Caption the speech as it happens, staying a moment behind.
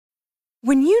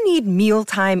When you need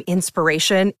mealtime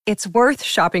inspiration, it's worth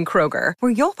shopping Kroger,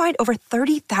 where you'll find over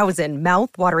 30,000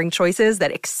 mouth-watering choices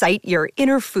that excite your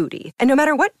inner foodie. And no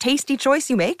matter what tasty choice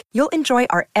you make, you'll enjoy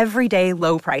our everyday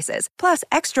low prices, plus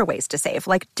extra ways to save,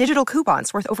 like digital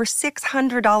coupons worth over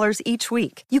 $600 each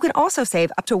week. You can also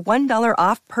save up to $1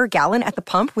 off per gallon at the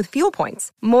pump with fuel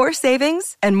points. More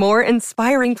savings and more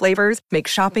inspiring flavors make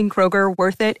shopping Kroger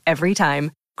worth it every time.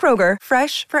 Kroger,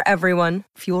 fresh for everyone.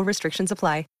 Fuel restrictions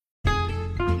apply.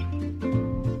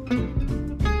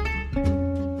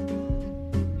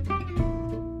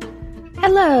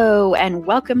 Hello, and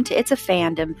welcome to It's a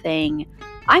Fandom Thing.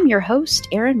 I'm your host,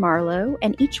 Erin Marlowe,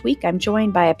 and each week I'm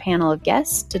joined by a panel of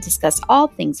guests to discuss all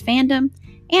things fandom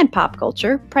and pop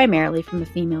culture, primarily from a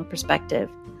female perspective.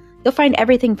 You'll find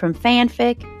everything from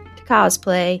fanfic, to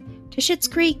cosplay, to Schitt's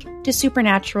Creek, to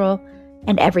Supernatural,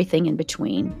 and everything in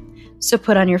between. So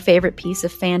put on your favorite piece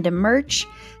of fandom merch,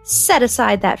 set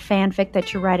aside that fanfic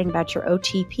that you're writing about your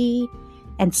OTP,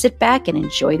 and sit back and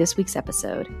enjoy this week's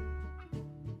episode.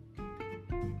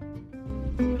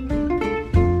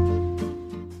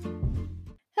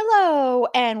 Hello,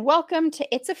 and welcome to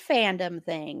It's a Fandom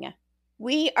Thing.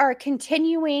 We are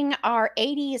continuing our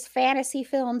 80s fantasy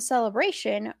film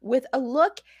celebration with a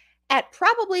look at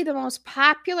probably the most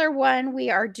popular one we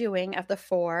are doing of the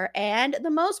four, and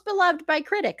the most beloved by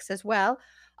critics as well,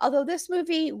 although this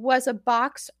movie was a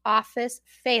box office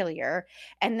failure,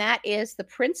 and that is The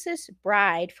Princess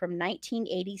Bride from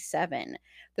 1987.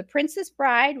 The Princess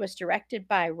Bride was directed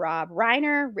by Rob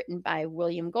Reiner, written by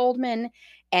William Goldman,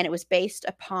 and it was based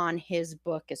upon his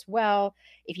book as well.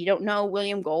 If you don't know,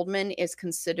 William Goldman is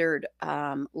considered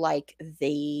like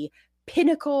the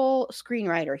pinnacle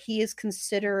screenwriter. He is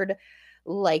considered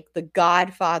like the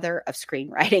godfather of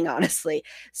screenwriting, honestly.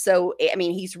 So, I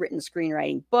mean, he's written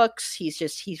screenwriting books. He's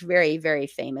very, very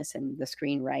famous in the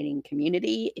screenwriting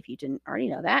community, if you didn't already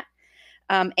know that.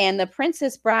 And The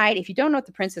Princess Bride, if you don't know what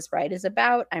The Princess Bride is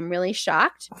about, I'm really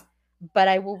shocked, but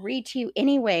I will read to you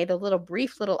anyway the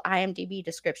brief little IMDb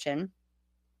description.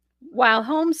 While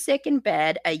homesick in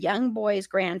bed, a young boy's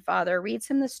grandfather reads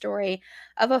him the story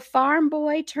of a farm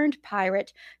boy turned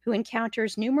pirate who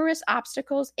encounters numerous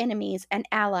obstacles, enemies, and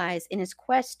allies in his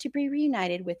quest to be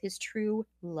reunited with his true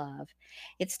love.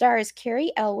 It stars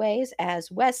Carrie Elways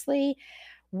as Wesley,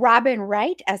 Robin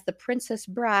Wright as the Princess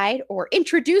Bride, or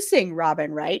introducing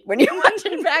Robin Wright. When you watch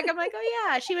it back, I'm like, oh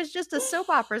yeah, she was just a soap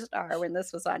opera star when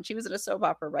this was on. She was in a soap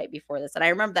opera right before this. And I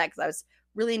remember that because I was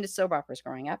really into soap operas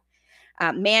growing up.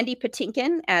 Mandy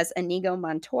Patinkin as Inigo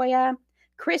Montoya,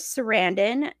 Chris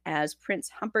Sarandon as Prince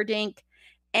Humperdinck,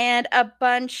 and a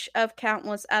bunch of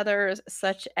countless others,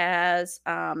 such as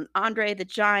Andre the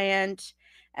Giant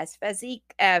as Fezzik,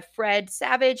 Fred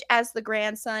Savage as the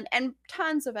grandson, and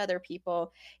tons of other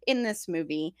people in this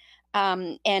movie.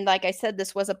 And like I said,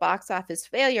 this was a box office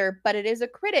failure, but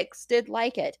critics did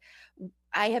like it.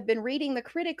 I have been reading the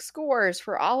critic scores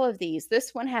for all of these.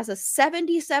 This one has a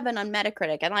 77 on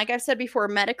Metacritic. And like I've said before,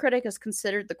 Metacritic is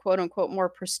considered the quote unquote more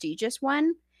prestigious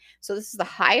one. So this is the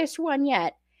highest one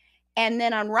yet. And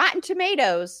then on Rotten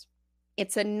Tomatoes,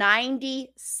 it's a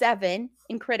 97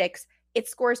 in critics. It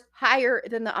scores higher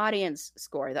than the audience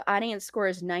score. The audience score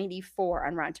is 94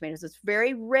 on Rotten Tomatoes. It's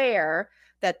very rare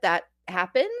that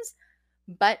happens,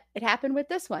 but it happened with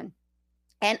this one.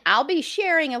 And I'll be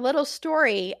sharing a little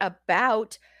story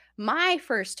about my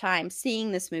first time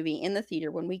seeing this movie in the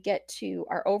theater when we get to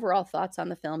our overall thoughts on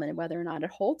the film and whether or not it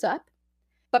holds up.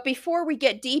 But before we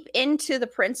get deep into The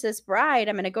Princess Bride,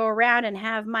 I'm going to go around and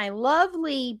have my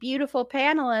lovely, beautiful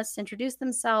panelists introduce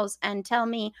themselves and tell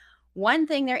me one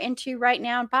thing they're into right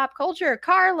now in pop culture.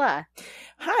 Carla.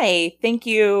 Hi. Thank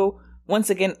you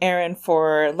once again, Erin,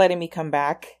 for letting me come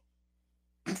back.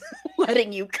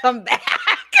 Letting you come back.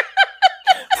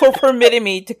 For permitting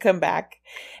me to come back.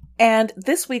 And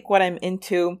this week, what I'm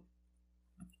into,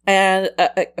 and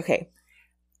okay,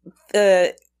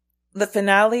 the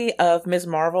finale of Ms.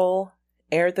 Marvel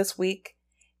aired this week,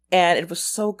 and it was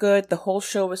so good. The whole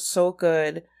show was so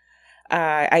good.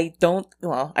 I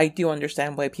do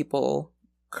understand why people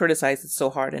criticize it so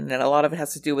hard, and a lot of it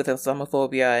has to do with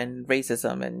Islamophobia and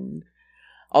racism and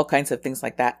all kinds of things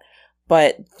like that.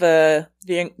 But the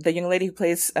young lady who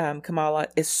plays Kamala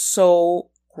is so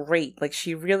great. Like,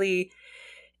 she's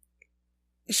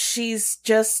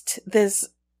just this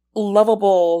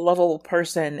lovable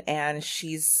person, and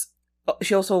she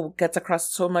also gets across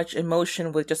so much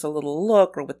emotion with just a little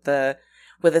look or with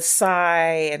a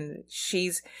sigh, and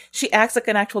she acts like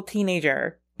an actual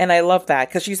teenager, and I love that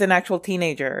because she's an actual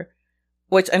teenager,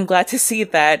 which I'm glad to see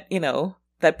that, you know,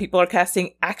 that people are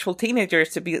casting actual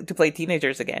teenagers to play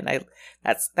teenagers again.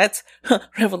 That's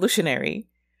revolutionary.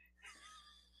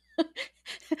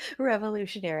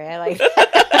 Revolutionary. I like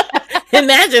that.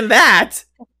 Imagine that.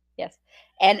 Yes.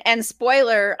 And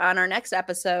spoiler on our next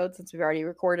episode, since we've already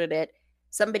recorded it,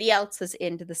 somebody else is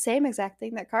into the same exact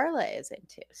thing that Carla is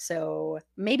into. So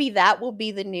maybe that will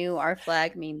be the new Our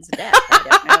Flag Means Death. I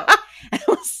don't know.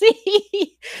 We'll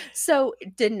see. So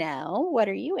Danelle, what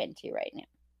are you into right now?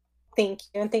 Thank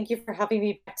you. And thank you for having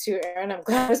me back too, Erin. I'm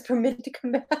glad I was permitted to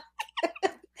come back.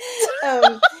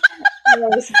 No,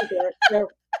 this is good. No.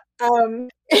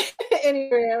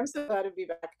 Anyway, I'm so glad to be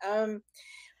back.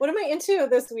 What am I into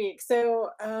this week? So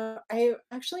I'm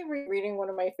actually rereading one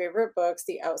of my favorite books,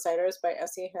 The Outsiders by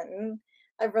S.E. Hinton.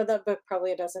 I've read that book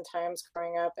probably a dozen times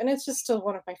growing up, and it's just still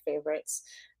one of my favorites.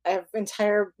 I have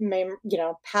entire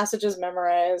passages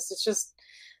memorized.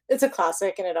 It's a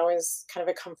classic, and it always kind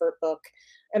of a comfort book.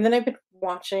 And then I've been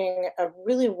watching a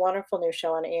really wonderful new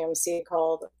show on AMC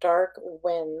called Dark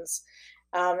Winds.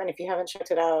 And if you haven't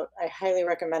checked it out, I highly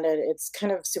recommend it. It's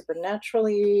kind of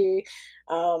supernaturally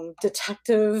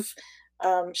detective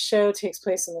show, takes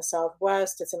place in the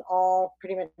Southwest. It's an all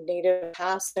pretty much native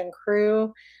cast and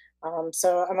crew.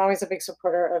 So I'm always a big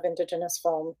supporter of Indigenous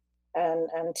film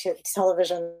and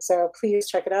television. So please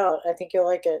check it out. I think you'll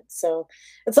like it. So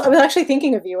I was actually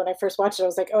thinking of you when I first watched it. I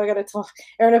was like, oh, I got to tell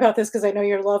Erin about this because I know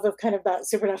your love of kind of that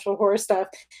supernatural horror stuff.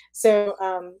 So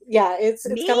yeah, it's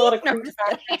got a lot of creep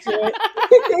factor to it.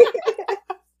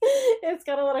 It's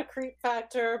got a lot of creep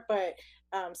factor, but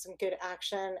some good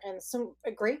action and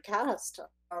a great cast.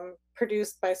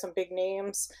 Produced by some big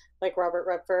names like Robert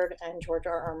Redford and George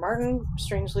R.R. Martin,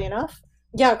 strangely enough.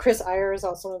 Yeah, Chris Iyer is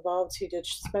also involved, who did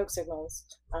Smoke Signals,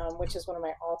 which is one of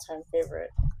my all-time favorite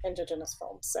Indigenous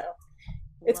films. So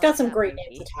it's got some great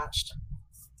names attached.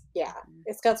 Yeah,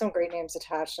 it's got some great names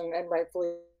attached, and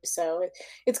rightfully so.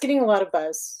 It's getting a lot of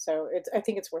buzz, so I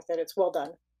think it's worth it. It's well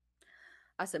done.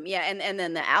 Awesome. Yeah, and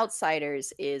then The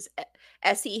Outsiders is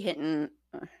S.E. Hinton.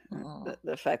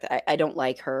 The fact that I don't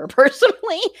like her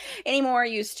personally anymore, I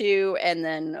used to, and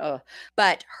then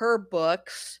but her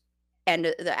books and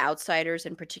The Outsiders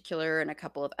in particular, and a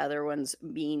couple of other ones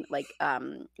mean like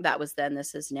That Was Then,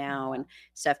 This Is Now, and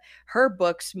stuff. Her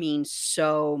books mean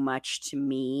so much to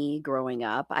me growing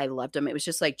up. I loved them. It was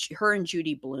just like her and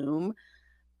Judy Blume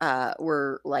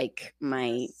were like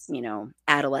my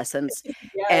adolescence.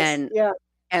 Yes,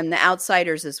 And The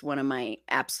Outsiders is one of my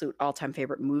absolute all-time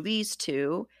favorite movies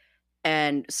too.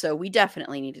 And so we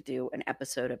definitely need to do an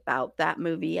episode about that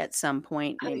movie at some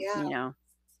point.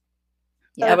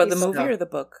 Yeah, about the movie or the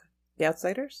book? The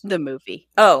Outsiders? The movie.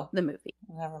 Oh, the movie.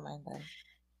 Never mind then.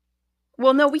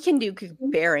 Well, no, we can do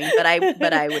comparing, but I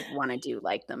would want to do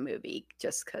like the movie,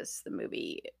 just because the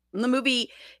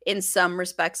movie in some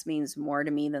respects means more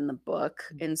to me than the book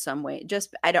in some way.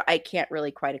 Just I can't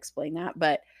really quite explain that,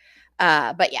 but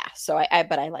yeah. So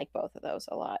I like both of those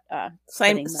a lot.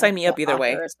 Sign me up either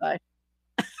way. Okay.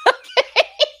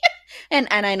 And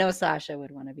I know Sasha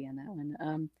would want to be on that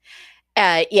one.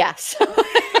 Yeah. So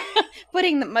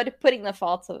putting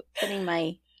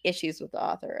my issues with the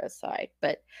author aside,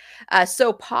 but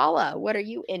so Paula, what are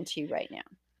you into right now?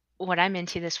 What I'm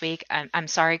into this week, I'm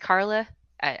sorry, Carla.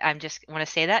 I'm just want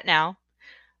to say that now,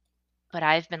 but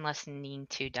I've been listening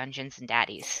to Dungeons and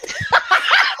Daddies.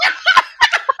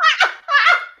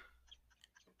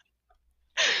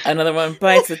 Another one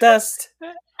bites the dust.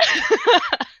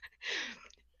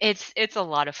 It's a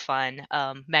lot of fun.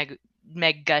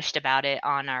 Meg gushed about it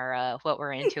on our What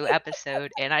We're Into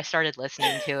episode, and I started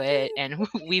listening to it, and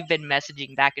we've been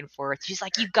messaging back and forth. She's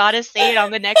like, you gotta say it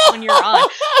on the next one you're on.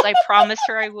 So I promised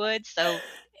her I would. So,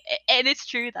 and it's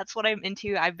true. That's what I'm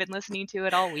into. I've been listening to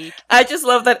it all week. I just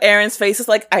love that Erin's face is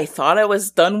like, I thought I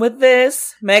was done with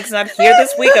this. Meg's not here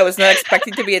this week. I was not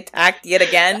expecting to be attacked yet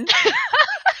again.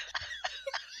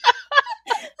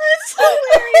 That's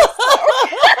hilarious.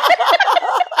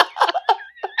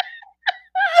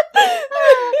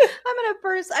 I'm gonna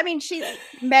burst. I mean,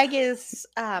 Meg is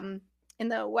in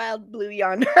the wild blue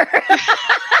yonder.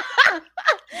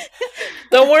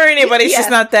 Don't worry, anybody. She's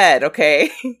not dead. Okay.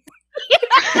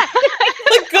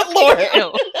 Good Lord.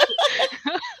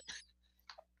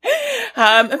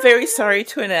 I'm very sorry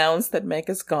to announce that Meg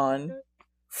is gone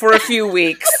for a few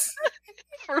weeks.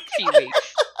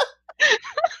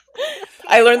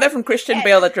 I learned that from Christian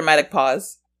Bale at Dramatic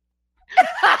Pause.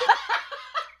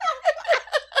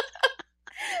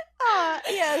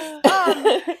 Yes.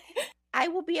 I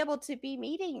will be able to be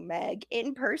meeting Meg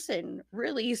in person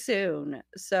really soon.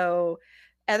 So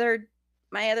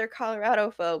my other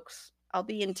Colorado folks, I'll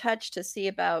be in touch to see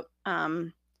about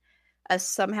us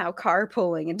somehow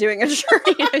carpooling and doing a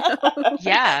journey.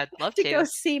 Yeah, I'd love to to. go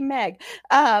see Meg.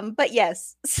 But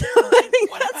yes, so I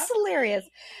think that's hilarious.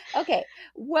 Okay,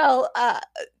 well,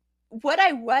 what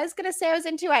I was going to say I was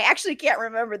into, I actually can't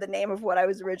remember the name of what I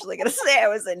was originally going to say I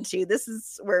was into. This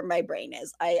is where my brain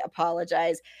is. I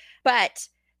apologize. But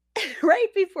right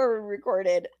before we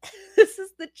recorded, this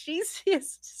is the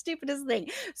cheesiest, stupidest thing.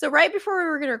 So right before we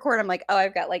were going to record, I'm like, oh,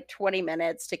 I've got like 20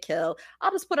 minutes to kill.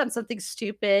 I'll just put on something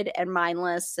stupid and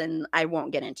mindless and I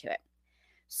won't get into it.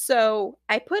 So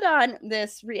I put on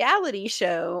this reality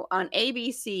show on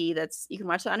ABC that's, you can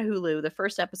watch it on Hulu. The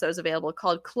first episode is available,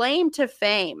 called Claim to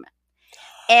Fame.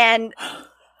 And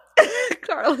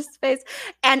Carla's face.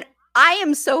 And I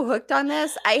am so hooked on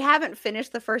this. I haven't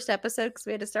finished the first episode because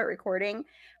we had to start recording.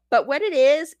 But what it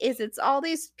is it's all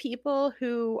these people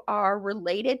who are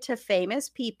related to famous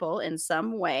people in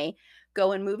some way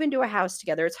go and move into a house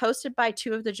together. It's hosted by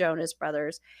two of the Jonas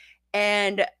Brothers.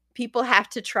 And people have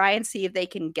to try and see if they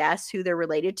can guess who they're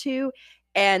related to.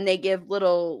 And they give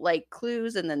little like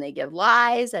clues and then they give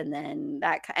lies and then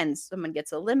and someone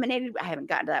gets eliminated. I haven't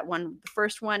gotten to that one, the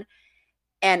first one.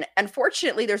 And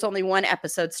unfortunately, there's only one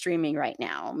episode streaming right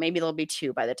now. Maybe there'll be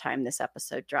two by the time this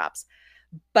episode drops.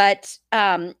 But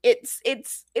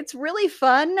it's really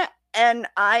fun. And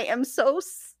I am so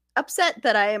upset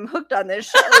that I am hooked on this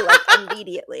show like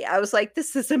immediately. I was like,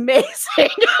 this is amazing.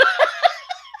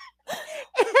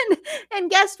 and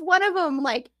guessed one of them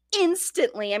like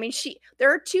instantly. I mean,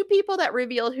 there are two people that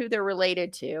revealed who they're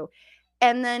related to,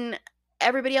 and then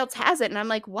everybody else has it. And I'm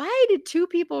like, why did two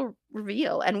people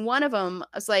reveal? And one of them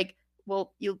was like,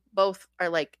 well, you both are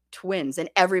like twins, and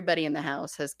everybody in the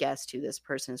house has guessed who this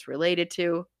person is related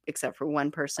to, except for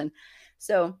one person.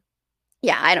 So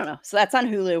yeah, I don't know. So that's on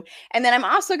Hulu. And then I'm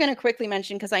also going to quickly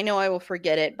mention, because I know I will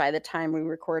forget it by the time we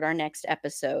record our next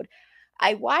episode,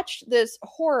 I watched this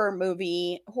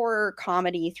horror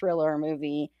comedy thriller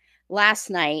movie last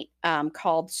night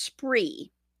called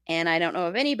Spree. And I don't know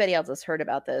if anybody else has heard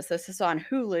about this. This is on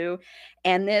Hulu.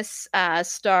 And this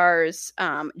stars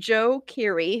Joe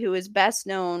Keery, who is best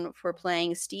known for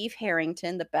playing Steve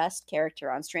Harrington, the best character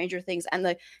on Stranger Things, and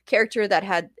the character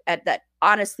that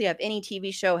honestly of any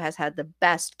TV show has had the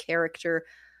best character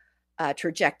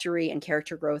trajectory and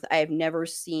character growth. I have never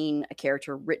seen a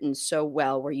character written so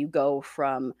well where you go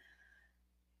from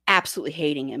absolutely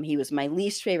hating him. He was my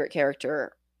least favorite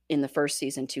character in the first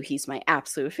season to he's my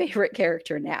absolute favorite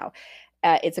character now.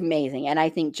 It's amazing. And I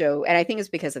think it's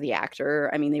because of the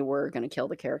actor. I mean, they were going to kill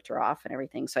the character off and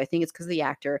everything. So I think it's because of the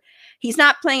actor. He's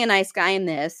not playing a nice guy in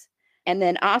this. And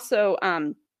then also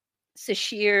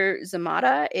Sashir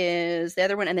Zamata is the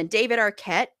other one. And then David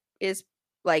Arquette is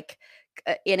like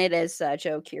in it as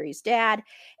Joe Keery's dad.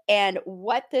 And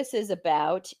what this is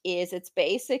about is it's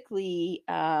basically,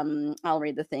 I'll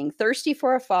read the thing. Thirsty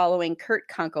for a following, Kurt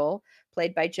Kunkel,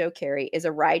 played by Joe Keery, is a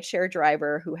rideshare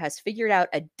driver who has figured out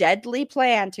a deadly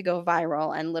plan to go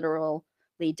viral, and literally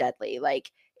deadly.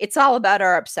 Like, it's all about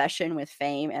our obsession with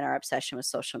fame and our obsession with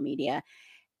social media.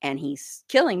 And he's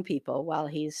killing people while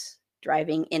he's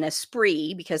driving in a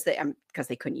spree because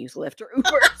they couldn't use Lyft or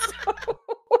Uber.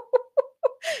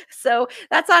 So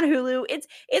that's on Hulu.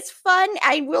 It's fun.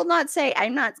 I'm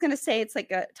not going to say it's like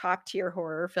a top tier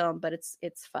horror film, but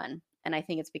it's fun. And I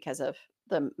think it's because of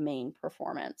the main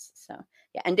performance. So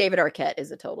yeah. And David Arquette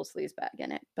is a total sleazebag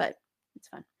in it, but it's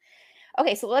fun.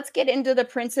 Okay. So let's get into The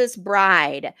Princess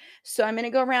Bride. So I'm going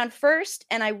to go around first,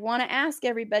 and I want to ask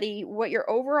everybody what your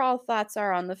overall thoughts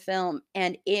are on the film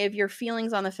and if your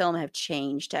feelings on the film have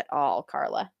changed at all.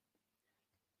 Carla.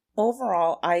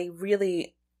 Overall, I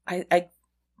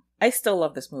still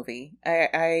love this movie.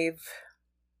 I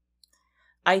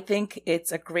think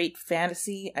it's a great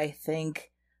fantasy. I think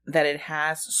that it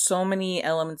has so many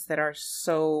elements that are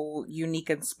so unique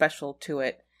and special to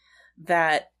it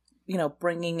that,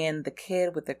 bringing in the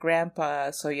kid with the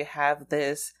grandpa. So you have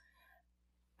this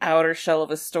outer shell of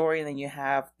a story, and then you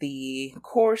have the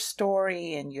core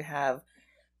story, and you have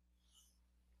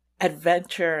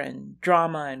adventure and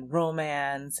drama and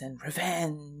romance and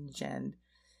revenge and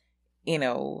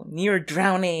near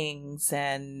drownings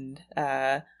and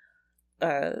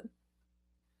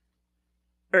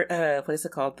what is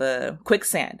it called? The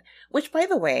quicksand. Which, by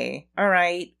the way, all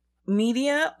right,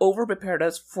 media over-prepared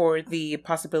us for the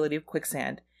possibility of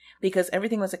quicksand, because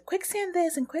everything was like quicksand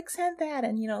this and quicksand that,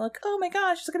 and like, oh my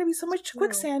gosh, there's gonna be so much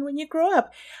quicksand when you grow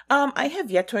up. I have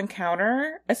yet to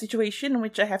encounter a situation in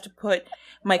which I have to put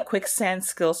my quicksand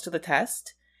skills to the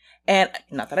test. And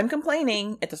not that I'm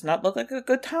complaining, it does not look like a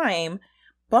good time,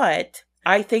 but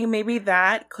I think maybe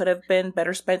that could have been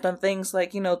better spent on things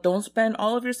like, don't spend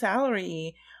all of your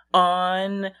salary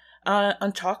on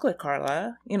on chocolate,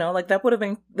 Carla. You know, like that would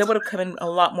have come in a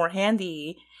lot more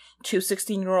handy to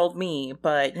 16-year-old me.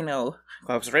 But you know,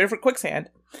 I was ready for quicksand.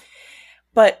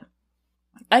 But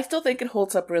I still think it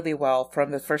holds up really well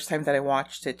from the first time that I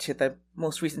watched it to the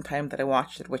most recent time that I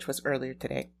watched it, which was earlier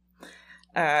today.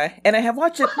 And I have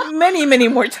watched it many, many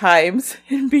more times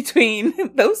in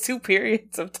between those two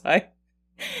periods of time,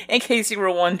 in case you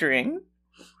were wondering.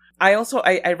 I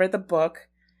read the book,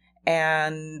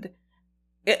 and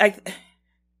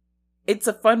it's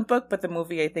a fun book, but the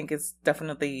movie I think is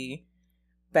definitely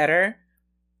better.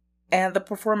 And the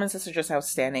performances are just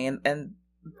outstanding, and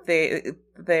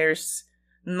there's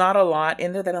not a lot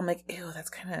in there that I'm like, ew, that's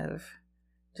kind of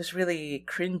just really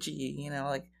cringy, you know,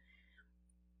 like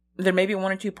there may be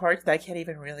one or two parts that I can't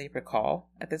even really recall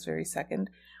at this very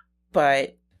second,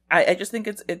 but I just think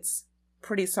it's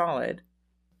pretty solid.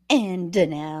 And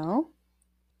Danelle?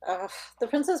 The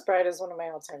Princess Bride is one of my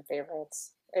all-time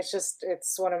favorites.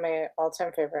 It's one of my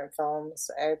all-time favorite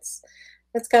films.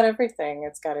 It's got everything.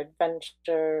 It's got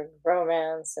adventure,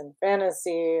 romance, and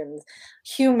fantasy, and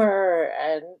humor,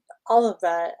 and all of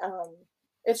that.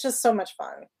 It's just so much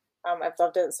fun. I've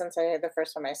loved it since the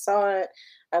first time I saw it.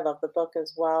 I love the book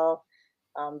as well.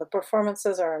 The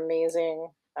performances are amazing.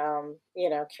 You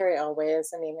know, Carrie Elways,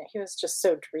 I mean, he was just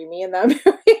so dreamy in that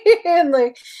movie. And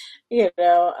like, you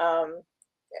know,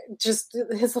 just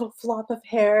his little flop of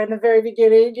hair in the very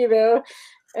beginning, you know.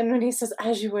 And when he says,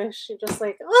 "As you wish," you're just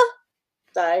like, oh,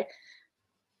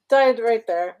 died right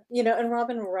there, you know. And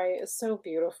Robin Wright is so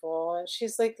beautiful, and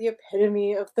she's like the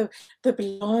epitome of the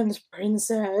blonde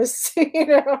princess, you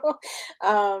know.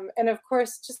 And of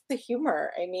course, just the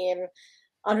humor. I mean,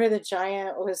 Andre the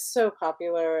Giant was so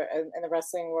popular in the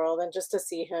wrestling world, and just to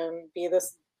see him be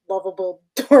this lovable,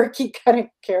 dorky kind of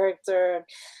character,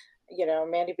 you know,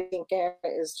 Mandy Patinkin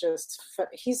is just,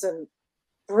 he's a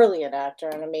brilliant actor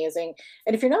and amazing.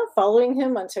 And if you're not following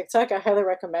him on TikTok, I highly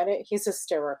recommend it. He's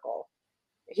hysterical.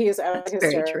 He is That's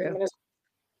very true. Him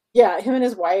and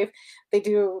his wife, they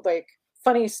do like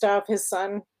funny stuff. His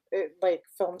son like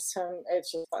films him.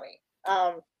 It's just funny.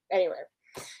 Anyway,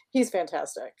 he's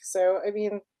fantastic. So I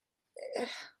mean,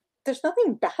 there's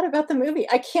nothing bad about the movie.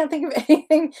 I can't think of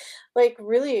anything, like,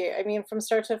 really. I mean, from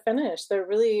start to finish, there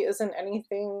really isn't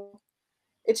anything.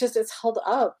 It's held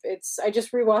up. I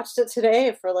just rewatched it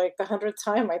today for like the 100th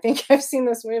time. I think I've seen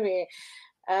this movie,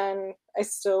 and I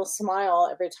still smile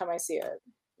every time I see it.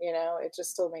 You know, it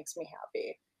just still makes me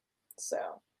happy. So,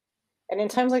 and in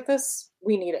times like this,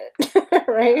 we need it,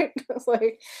 right? It's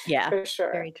like, Yeah, for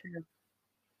sure. very true.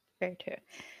 Very true.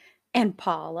 And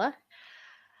Paula?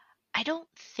 I don't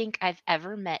think I've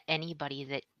ever met anybody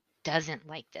that doesn't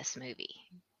like this movie.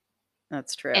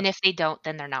 That's true. And if they don't,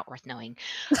 then they're not worth knowing.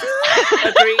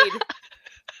 Agreed.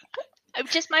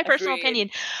 Just my personal opinion.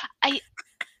 I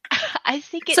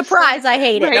think it's surprise. I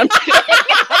hate right.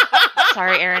 it.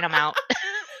 Sorry, Erin, I'm out.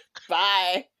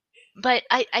 Bye. But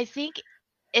I think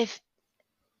if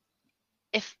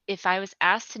I was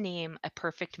asked to name a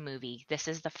perfect movie, this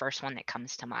is the first one that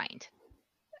comes to mind.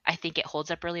 I think it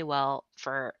holds up really well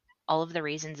for all of the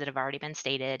reasons that have already been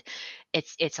stated.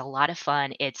 It's a lot of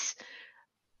fun. It's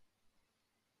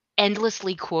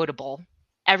endlessly quotable.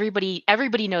 Everybody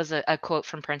knows a quote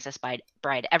from Princess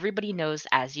Bride. Everybody knows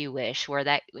 "As You Wish," where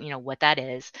that, you know, what that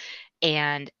is.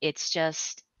 And it's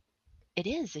just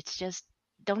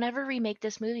don't ever remake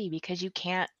this movie because you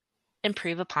can't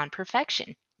improve upon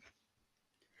perfection.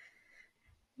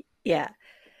 Yeah.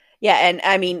 Yeah, and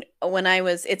I mean,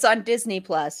 it's on Disney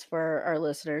Plus for our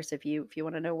listeners if you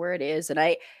want to know where it is.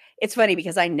 And it's funny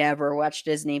because I never watched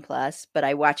Disney Plus, but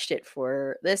I watched it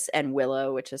for this and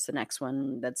Willow, which is the next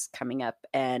one that's coming up.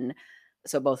 And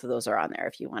so both of those are on there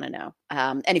if you want to know.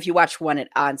 And if you watch one, it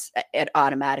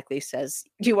automatically says,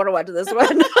 "Do you want to watch this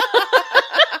one?"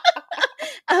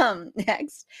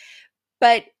 Next.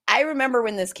 But I remember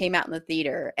when this came out in the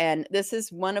theater, and this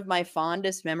is one of my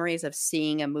fondest memories of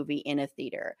seeing a movie in a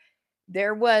theater.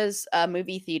 There was a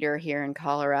movie theater here in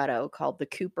Colorado called the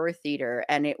Cooper Theater,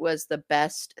 and it was the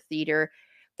best theater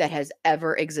that has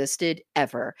ever existed,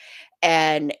 ever.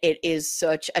 And it is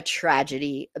such a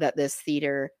tragedy that this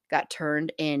theater got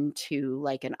turned into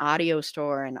like an audio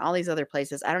store and all these other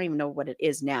places. I don't even know what it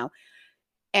is now.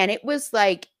 And it was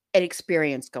like an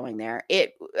experience going there.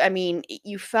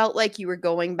 You felt like you were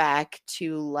going back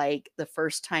to like the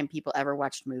first time people ever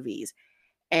watched movies.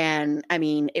 And I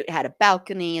mean, it had a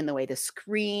balcony, and the way the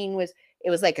screen was, it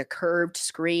was like a curved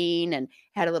screen and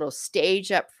had a little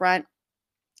stage up front.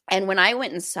 And when I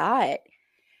went and saw it,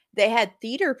 they had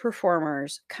theater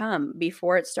performers come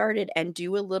before it started and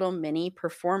do a little mini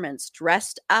performance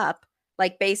dressed up,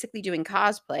 like basically doing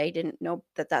cosplay. Didn't know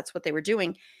that that's what they were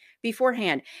doing.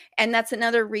 beforehand. And that's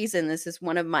another reason this is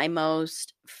one of my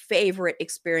most favorite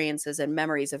experiences and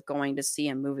memories of going to see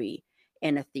a movie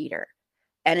in a theater.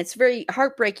 And it's very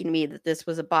heartbreaking to me that this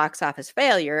was a box office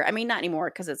failure. I mean, not anymore,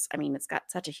 because it's got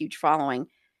such a huge following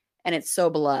and it's so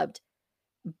beloved.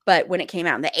 But when it came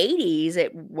out in the 80s,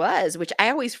 it was, which I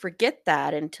always forget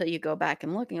that until you go back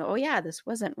and look and go, oh yeah, this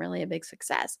wasn't really a big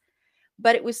success.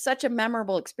 But it was such a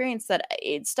memorable experience that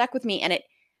it stuck with me, and it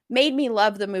made me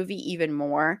love the movie even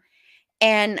more.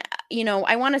 And,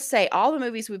 I want to say all the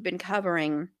movies we've been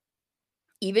covering,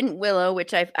 even Willow,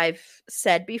 which I've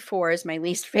said before is my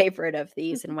least favorite of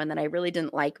these and one that I really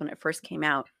didn't like when it first came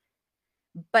out.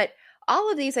 But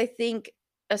all of these, I think,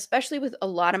 especially with a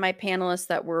lot of my panelists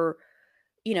that were,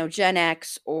 Gen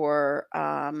X or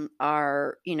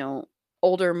are,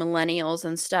 older millennials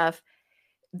and stuff,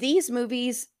 these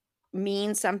movies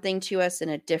mean something to us in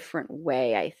a different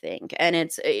way, I think. And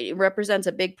it represents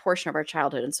a big portion of our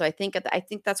childhood. And so I think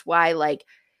that's why, like,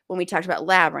 when we talked about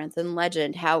Labyrinth and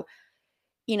Legend, how,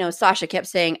 Sasha kept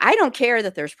saying, I don't care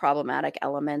that there's problematic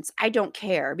elements. I don't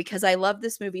care, because I love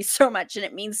this movie so much and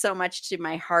it means so much to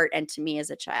my heart and to me as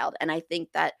a child. And I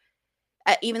think that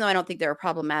even though I don't think there are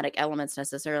problematic elements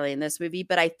necessarily in this movie,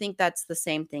 but I think that's the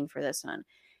same thing for this one.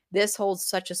 This holds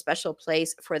such a special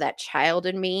place for that child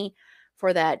in me,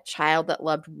 for that child that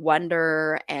loved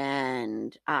wonder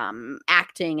and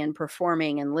acting and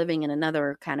performing and living in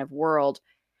another kind of world.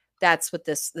 That's what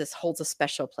this holds a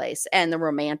special place. And the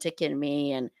romantic in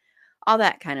me and all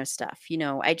that kind of stuff.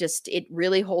 It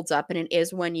really holds up, and it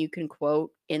is one you can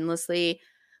quote endlessly.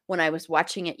 When I was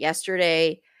watching it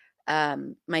yesterday,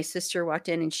 my sister walked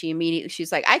in and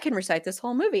she's like, I can recite this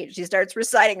whole movie. And she starts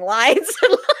reciting lines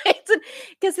and lines,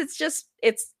 because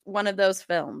it's one of those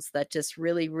films that just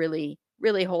really, really,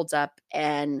 really holds up.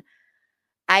 And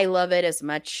I love it as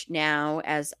much now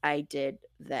as I did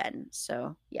then.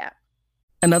 So yeah.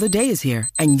 Another day is here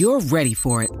and you're ready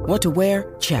for it. What to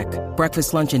wear? Check.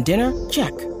 Breakfast, lunch, and dinner?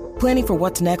 Check. Planning for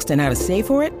what's next and how to save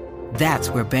for it? That's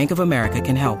where Bank of America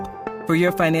can help. For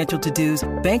your financial to-dos,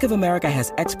 Bank of America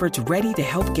has experts ready to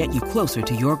help get you closer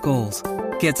to your goals.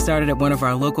 Get started at one of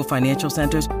our local financial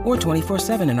centers or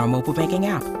 24/7 in our mobile banking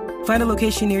app. Find a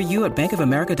location near you at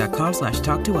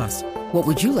bankofamerica.com/talktous. What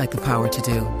would you like the power to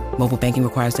do? Mobile banking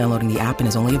requires downloading the app and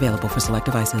is only available for select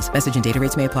devices. Message and data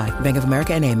rates may apply. Bank of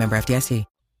America NA, member FDIC.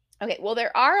 Okay, well,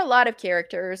 there are a lot of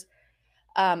characters.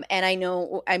 And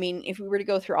if we were to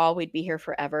go through all, we'd be here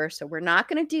forever. So we're not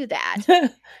going to do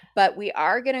that. But we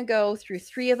are going to go through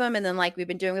 3 of them. And then, like we've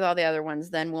been doing with all the other ones,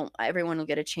 then everyone will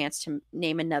get a chance to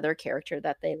name another character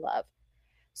that they love.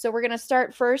 So we're going to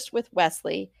start first with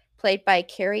Wesley, played by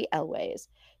Cary Elwes.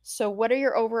 So what are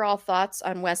your overall thoughts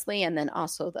on Wesley, and then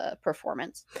also the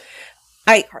performance?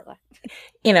 Carla.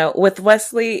 With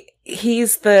Wesley,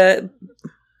 he's the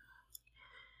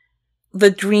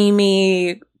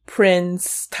dreamy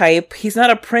prince type. He's not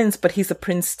a prince, but he's a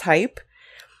prince type.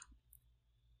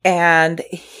 And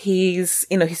he's,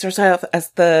 he starts off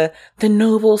as the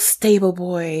noble stable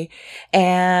boy,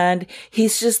 and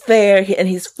he's just there, and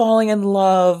he's falling in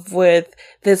love with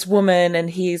this woman,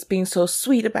 and he's being so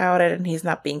sweet about it, and he's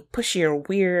not being pushy or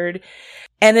weird.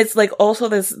 And it's like also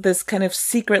this kind of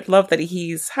secret love that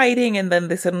he's hiding, and then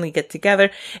they suddenly get together.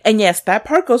 And yes, that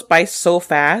part goes by so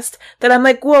fast that I'm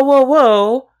like,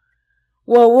 whoa.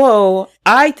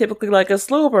 I typically like a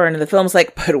slow burn, and the film's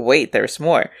like, but wait, there's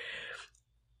more.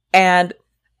 And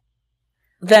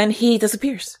then he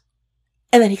disappears.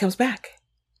 And then he comes back.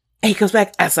 And he comes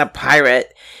back as a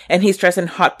pirate. And he's dressed in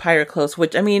hot pirate clothes,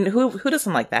 which, who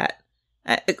doesn't like that?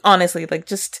 Honestly,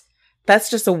 that's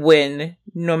just a win,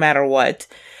 no matter what.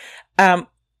 And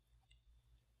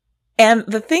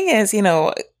the thing is,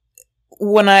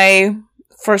 when I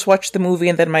first watched the movie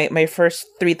and then my first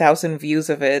 3,000 views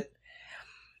of it,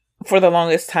 for the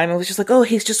longest time, it was just like, oh,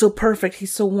 he's just so perfect.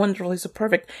 He's so wonderful. He's so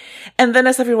perfect. And then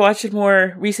as I've rewatched it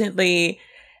more recently,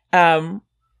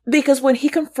 because when he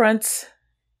confronts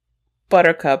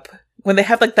Buttercup, when they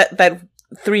have like that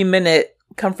 3-minute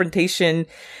confrontation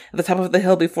at the top of the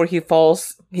hill before he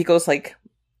falls, he goes like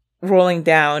rolling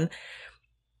down,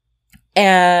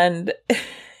 and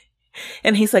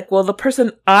he's like, well, the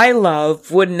person I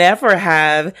love would never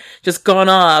have just gone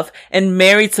off and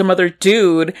married some other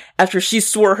dude after she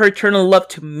swore her eternal love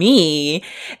to me.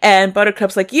 And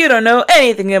Buttercup's like, you don't know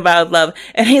anything about love.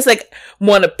 And he's like,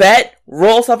 wanna bet?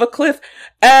 Rolls off a cliff.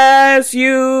 As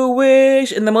you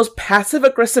wish. In the most passive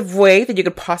aggressive way that you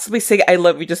could possibly say I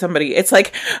love you to somebody. It's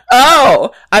like,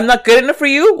 oh, I'm not good enough for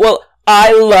you? Well,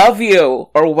 I love you.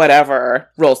 Or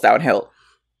whatever. Rolls downhill.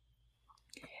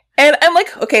 And I'm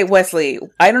like, okay, Wesley,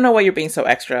 I don't know why you're being so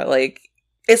extra. Like,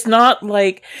 it's not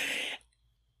like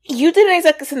you didn't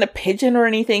exactly send a pigeon or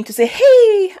anything to say,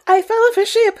 hey, I fell off a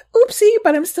ship. Oopsie,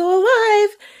 but I'm still alive.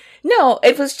 No,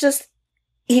 it was just,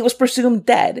 he was presumed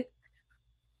dead.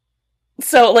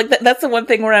 So, like, that's the one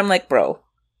thing where I'm like, bro,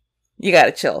 you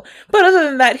gotta chill. But other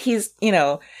than that, he's,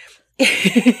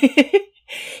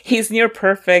 he's near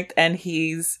perfect, and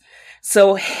he's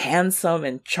so handsome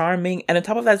and charming, and on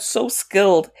top of that, so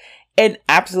skilled in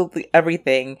absolutely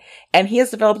everything. And he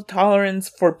has developed a tolerance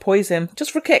for poison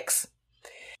just for kicks.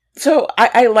 So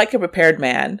I like a prepared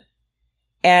man.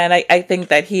 And I think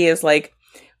that he is like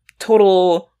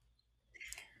total,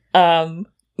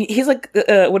 he's like,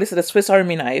 what is it, a Swiss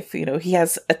Army knife. He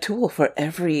has a tool for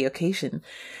every occasion.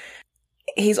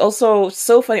 He's also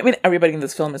so funny. I mean, everybody in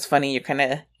this film is funny. You kind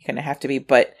of have to be,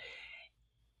 but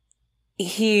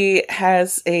he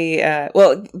has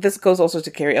this goes also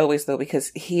to Cary Elwes though,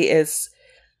 because he is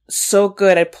so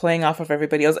good at playing off of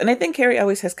everybody else. And I think Cary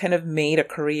Elwes has kind of made a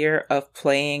career of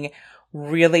playing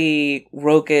really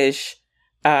roguish,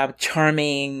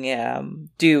 charming,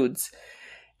 dudes.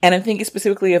 And I'm thinking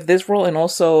specifically of this role, and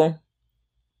also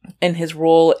in his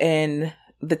role in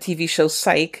the TV show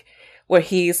Psych, where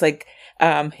he's like,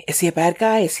 is he a bad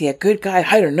guy? Is he a good guy?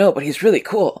 I don't know, but he's really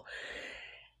cool.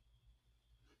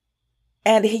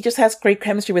 And he just has great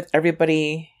chemistry with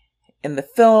everybody in the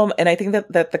film. And I think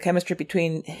that the chemistry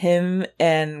between him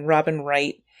and Robin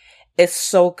Wright is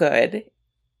so good.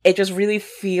 It just really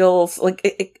feels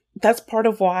like that's part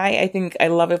of why I think I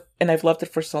love it, and I've loved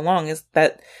it for so long, is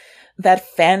that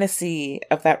fantasy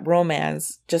of that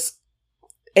romance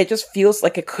it just feels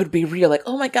like it could be real. Like,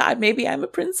 oh my God, maybe I'm a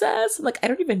princess. And like, I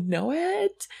don't even know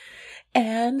it.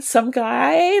 And some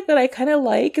guy that I kind of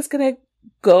like is going to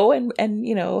go and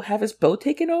have his boat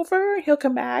taken over. He'll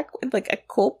come back with like a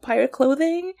cool pirate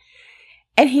clothing,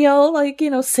 and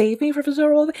he'll save me from this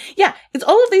horrible thing. Yeah, it's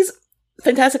all of these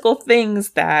fantastical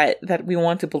things that we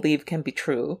want to believe can be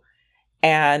true.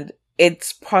 And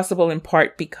it's possible in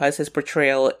part because his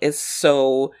portrayal is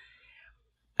so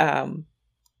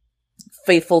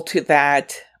faithful to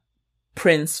that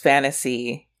prince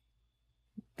fantasy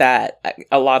that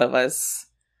a lot of us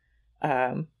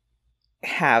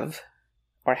have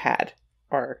or had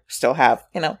or still have.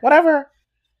 Whatever.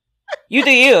 You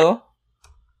do you.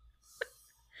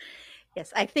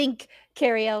 Yes, I think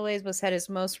Cary Elwes was at his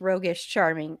most roguish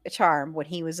charm when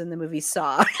he was in the movie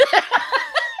Saw.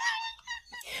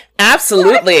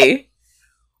 Absolutely.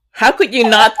 How could you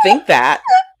not think that?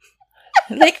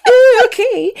 Like, oh,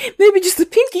 okay, maybe just a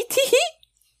pinky tee.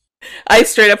 I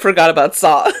straight up forgot about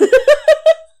Saw.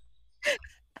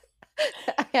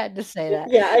 I had to say that.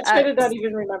 Yeah, I try to not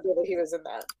even remember that he was in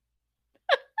that.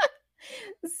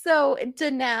 So,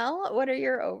 Danelle, what are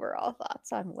your overall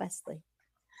thoughts on Wesley?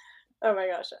 Oh my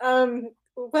gosh.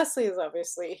 Wesley is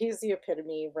obviously, he's the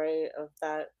epitome, right, of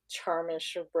that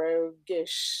charmish,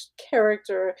 roguish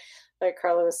character like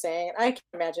Carla was saying. I can't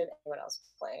imagine anyone else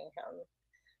playing him.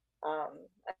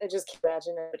 I just can't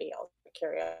imagine anybody else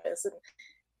carry this. And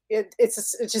it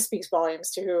just speaks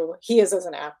volumes to who he is as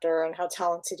an actor and how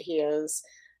talented he is.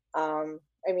 I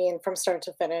mean, from start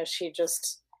to finish, he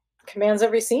just commands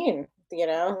every scene,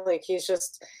 like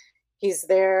he's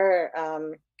there,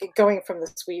 going from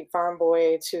the sweet farm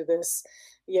boy to this,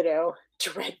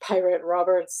 dread pirate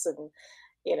Roberts, and,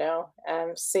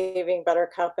 saving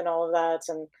Buttercup and all of that.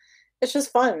 And it's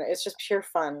just fun. It's just pure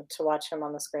fun to watch him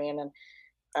on the screen. And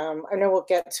I know we'll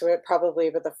get to it probably,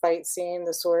 but the fight scene,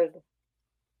 the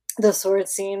sword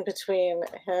scene between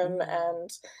him and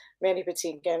Mandy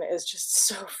Patinkin is just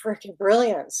so freaking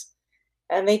brilliant.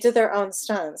 And they did their own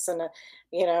stunts. And,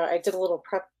 I did a little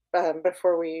prep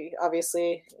before we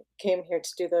obviously came here to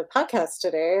do the podcast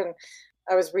today. And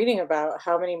I was reading about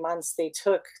how many months they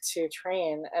took to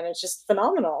train, and it's just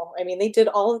phenomenal. I mean, they did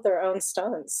all of their own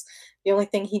stunts. The only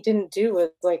thing he didn't do was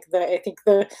like the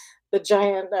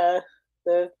giant,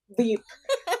 the leap,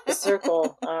 the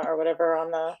circle, or whatever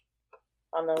on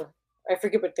the, I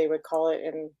forget what they would call it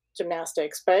in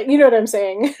gymnastics, but you know what I'm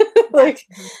saying? Like,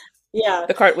 yeah.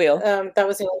 The cartwheel. That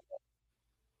was the only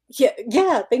thing.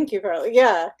 Yeah, thank you, Carly.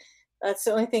 Yeah. That's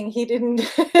the only thing he didn't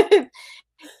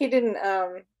he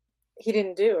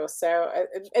didn't do. So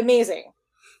amazing.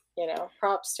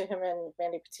 Props to him and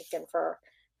Mandy Patinkin for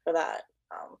that.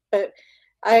 But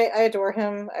I adore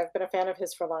him. I've been a fan of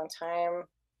his for a long time.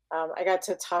 I got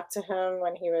to talk to him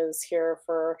when he was here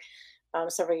for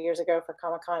several years ago for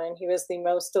Comic-Con, and he was the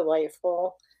most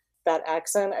delightful. That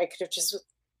accent, I could have just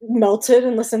melted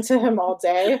and listened to him all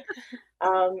day.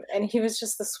 And he was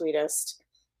just the sweetest.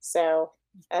 So,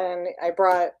 and I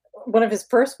brought one of his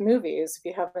first movies, if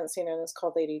you haven't seen it, it's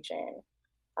called Lady Jane,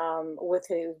 with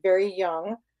a very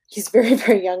young he's very,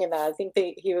 very young in that. I think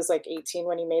he was like 18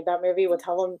 when he made that movie with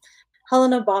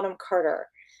Helena Bonham Carter.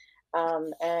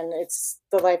 And it's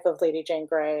the life of Lady Jane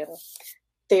Grey. And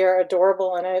they are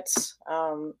adorable in it.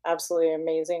 Absolutely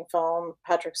amazing film.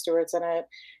 Patrick Stewart's in it.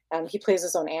 He plays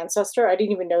his own ancestor. I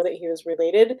didn't even know that he was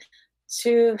related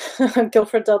to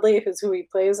Guilford Dudley, who's who he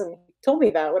plays, and he told me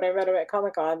that when I met him at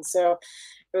Comic-Con. So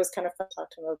it was kind of fun to talk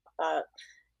to him about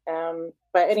that.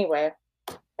 But anyway,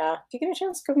 yeah, if you get a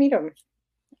chance, go meet him.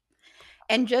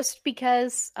 And just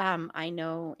because I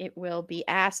know it will be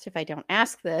asked if I don't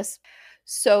ask this,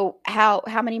 so how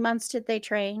many months did they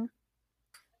train?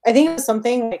 I think it was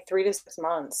something like 3 to 6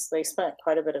 months. They spent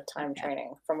quite a bit of time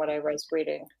training, from what I was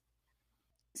reading.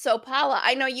 So, Paula,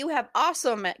 I know you have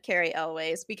also met Cary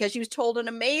Elwes because you told an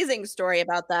amazing story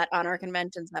about that on our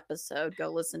conventions episode. Go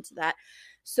listen to that.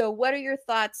 So, what are your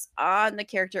thoughts on the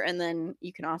character? And then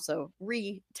you can also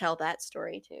retell that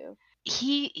story too.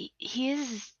 He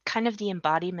is kind of the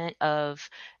embodiment of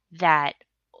that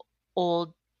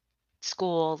old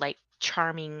school, like,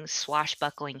 charming,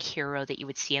 swashbuckling hero that you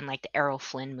would see in like the Errol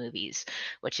Flynn movies,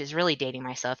 which is really dating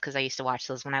myself because I used to watch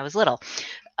those when I was little.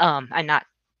 I'm not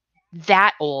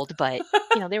that old, but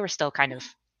they were still kind of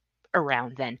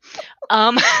around then.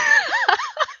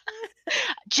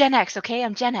 Gen X, okay?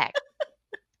 I'm Gen X.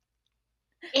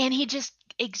 And he just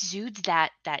exudes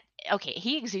that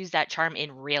he exudes that charm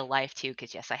in real life too,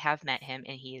 because yes, I have met him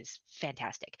and he is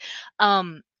fantastic.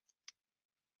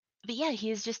 But yeah, he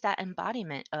is just that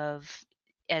embodiment of,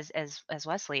 as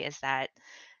Wesley, is that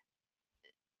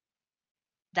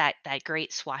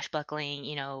great swashbuckling,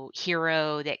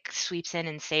 hero that sweeps in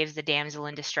and saves the damsel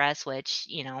in distress, which,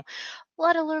 a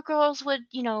lot of little girls would,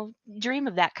 dream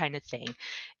of that kind of thing.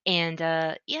 And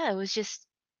yeah, it was just,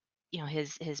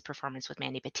 his performance with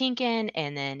Mandy Patinkin,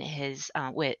 and then his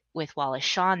with Wallace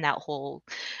Shawn, that whole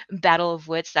battle of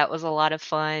wits, that was a lot of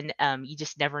fun. You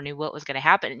just never knew what was going to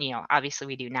happen. Obviously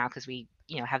we do now because we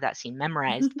have that scene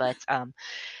memorized, but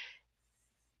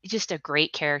just a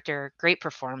great character, great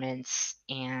performance.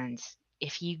 And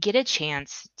if you get a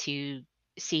chance to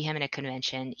see him in a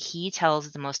convention, he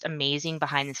tells the most amazing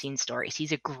behind the scenes stories.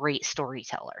 He's a great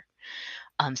storyteller.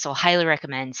 So I highly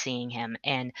recommend seeing him.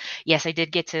 And yes, I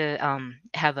did get to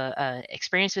have a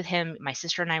experience with him. My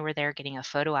sister and I were there getting a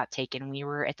photo op taken. We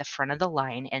were at the front of the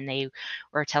line, and they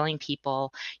were telling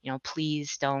people,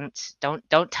 please don't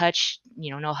touch,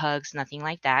 no hugs, nothing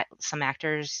like that. Some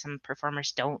actors, some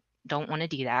performers don't want to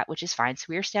do that, which is fine. So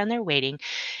we were standing there waiting,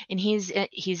 and he's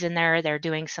in there. They're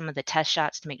doing some of the test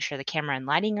shots to make sure the camera and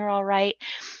lighting are all right.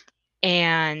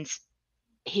 And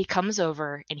he comes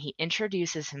over and he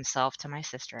introduces himself to my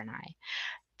sister and I,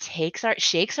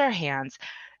 shakes our hands,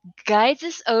 guides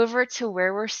us over to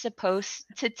where we're supposed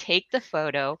to take the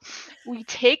photo. We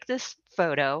take this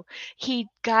photo. He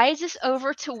guides us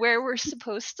over to where we're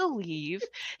supposed to leave.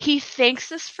 He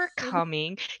thanks us for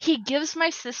coming. He gives my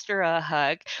sister a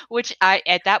hug, which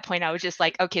at that point I was just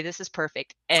like, okay, this is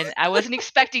perfect. And I wasn't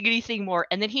expecting anything more.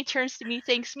 And then he turns to me,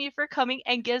 thanks me for coming,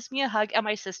 and gives me a hug. And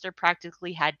my sister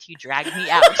practically had to drag me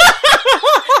out.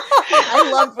 I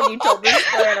loved when you told this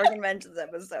story on our conventions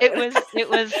episode.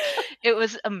 It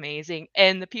was amazing.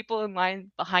 And the people in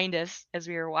line behind us as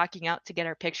we were walking out to get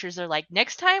our pictures are like,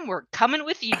 next time we're coming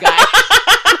with you guys.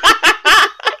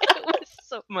 It was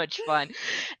so much fun.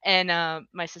 And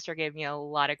my sister gave me a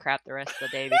lot of crap the rest of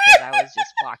the day because I was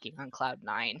just walking on cloud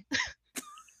 9.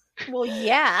 Well,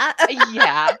 yeah.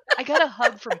 Yeah. I got a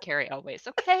hug from Cary Elwes,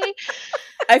 okay?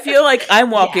 I feel like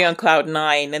I'm walking on cloud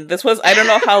 9, and this was, I don't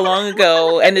know how long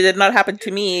ago, and it did not happen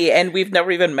to me, and we've never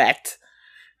even met.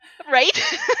 Right?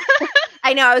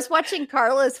 I know. I was watching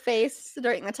Carla's face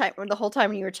during the whole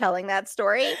time when you were telling that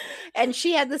story, and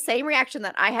she had the same reaction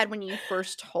that I had when you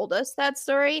first told us that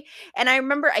story. And I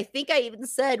remember, I think I even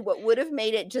said what would have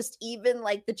made it just even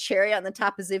like the cherry on the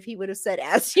top is if he would have said,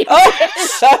 "As you."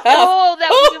 Oh, that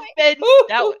would have been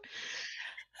that.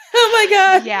 Oh my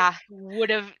god. Yeah, would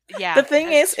have. Yeah. The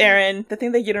thing is, Erin, the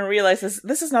thing that you don't realize is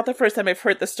this is not the first time I've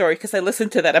heard the story because I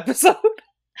listened to that episode.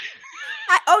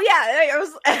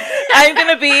 I'm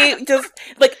gonna be just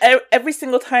like every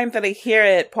single time that I hear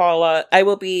it, Paula, I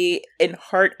will be in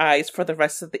heart eyes for the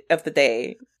rest of the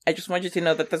day. I just want you to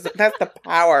know that that's the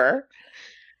power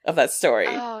of that story.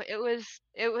 Oh, it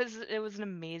was an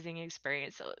amazing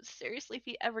experience. So seriously, if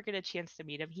you ever get a chance to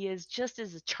meet him, he is just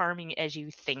as charming as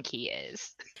you think he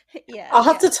is. Yeah, I'll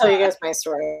have to tell you guys my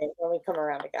story when we come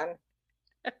around again.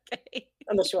 Okay.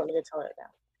 Unless you want me to tell it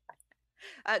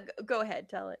now. Go ahead,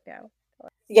 tell it now.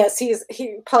 Yes,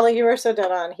 Paula, you are so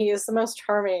dead on. He is one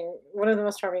of the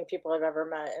most charming people I've ever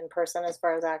met in person as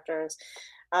far as actors.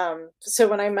 So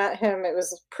when I met him, it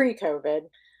was pre-COVID.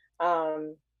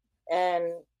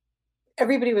 and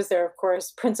everybody was there, of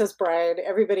course. Princess Bride,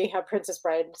 everybody had Princess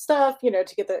Bride stuff,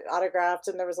 to get the autographed,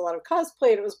 and there was a lot of cosplay,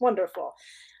 and it was wonderful.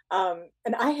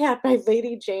 And I had my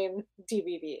Lady Jane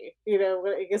DVD,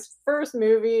 his first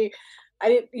movie. I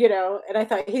didn't, and I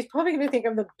thought he's probably going to think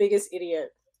I'm the biggest idiot.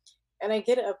 And I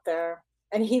get up there,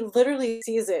 and he literally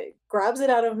sees it, grabs it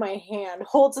out of my hand,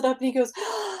 holds it up, and he goes,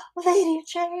 oh, Lady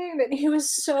Jane! And he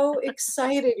was so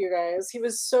excited, you guys. He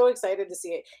was so excited to see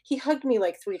it. He hugged me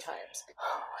like 3 times.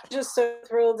 Just so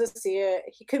thrilled to see it.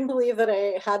 He couldn't believe that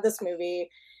I had this movie.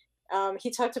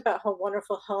 He talked about how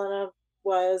wonderful Helena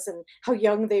was and how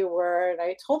young they were, and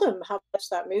I told him how much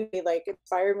that movie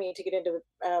inspired me to get into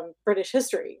British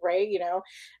history, right?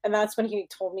 And that's when he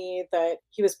told me that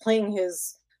he was playing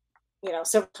his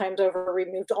several times over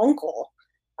removed uncle,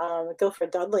 Guilford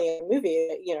Dudley, in the movie.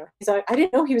 I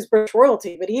didn't know he was British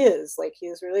royalty, but he is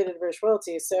related to British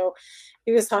royalty. So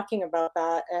he was talking about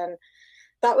that, and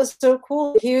that was so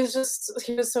cool. He was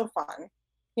so fun.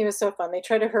 He was so fun. They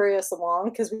tried to hurry us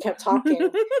along because we kept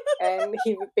talking, and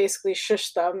he basically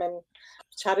shushed them and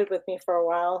chatted with me for a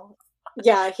while.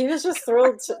 Yeah, he was just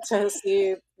thrilled to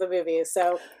see the movie.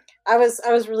 So I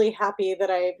was really happy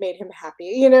that I made him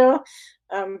happy,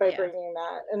 by bringing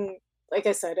that. And like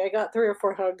I said, I got 3 or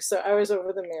 4 hugs, so I was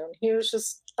over the moon. He was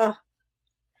just,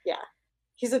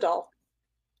 he's a doll.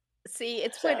 See,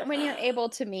 it's when you're able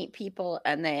to meet people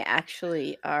and they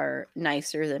actually are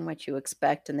nicer than what you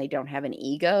expect and they don't have an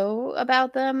ego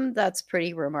about them. That's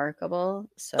pretty remarkable.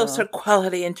 So those are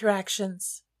quality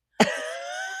interactions.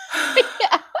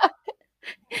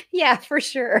 Yeah, for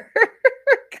sure.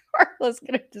 Carla's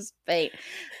gonna just faint.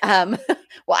 Well,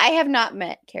 I have not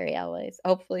met Carrie Elways.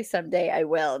 Hopefully someday I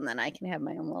will, and then I can have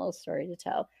my own little story to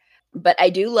tell. But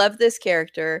I do love this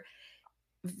character.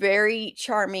 Very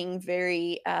charming,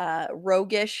 very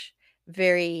roguish,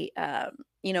 very I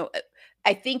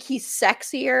think he's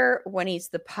sexier when he's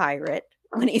the pirate,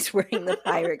 when he's wearing the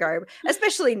pirate garb,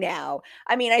 especially now.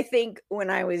 I mean, I think when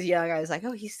I was young, I was like,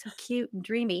 oh, he's so cute and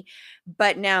dreamy.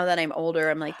 But now that I'm older,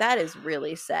 I'm like, that is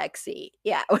really sexy.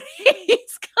 Yeah,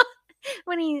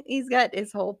 when he's got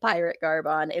his whole pirate garb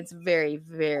on, it's very,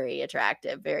 very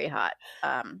attractive, very hot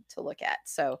to look at.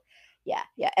 So yeah.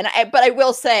 But I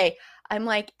will say, I'm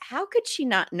like, how could she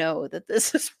not know that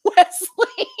this is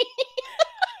Wesley?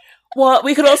 Well,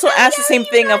 we could also ask the same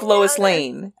thing of Lois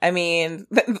Lane. I mean,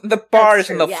 the bar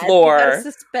is on the floor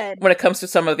when it comes to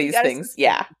some of these things. Suspend.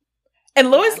 Yeah.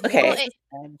 And Lois, okay.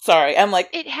 Well, sorry, I'm like,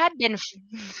 it had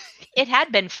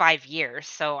been 5 years,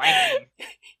 so I mean.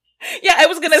 Yeah, I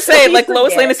was going to say,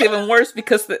 Lois Lane is even worse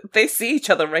because they see each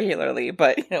other regularly,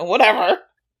 but, whatever.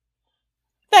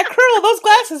 That curl, those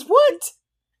glasses, what?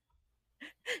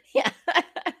 Yeah.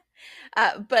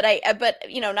 But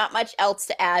not much else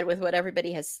to add with what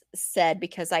everybody has said,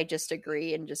 because I just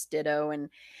agree and just ditto.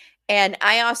 And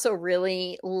I also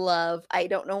really love, I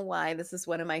don't know why, this is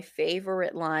one of my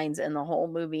favorite lines in the whole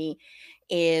movie,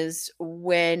 is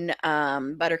when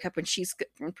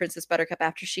Princess Buttercup,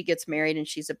 after she gets married and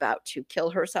she's about to kill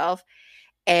herself,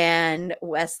 and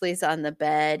Wesley's on the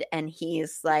bed and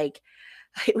he's like,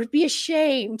 it would be a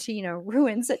shame to,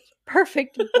 ruin such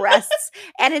perfect breasts.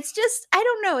 And it's just, I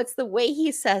don't know. It's the way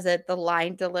he says it, the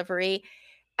line delivery.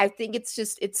 I think it's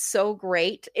so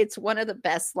great. It's one of the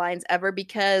best lines ever,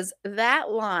 because that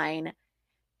line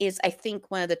is, I think,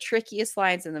 one of the trickiest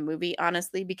lines in the movie,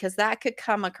 honestly, because that could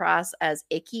come across as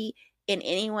icky in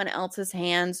anyone else's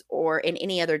hands or in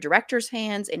any other director's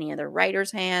hands, any other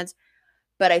writer's hands.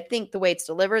 But I think the way it's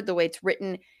delivered, the way it's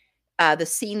written, the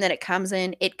scene that it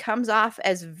comes off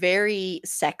as very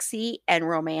sexy and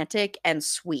romantic and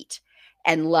sweet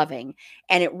and loving.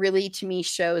 And it really, to me,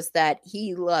 shows that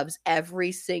he loves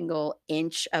every single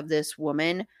inch of this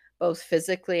woman, both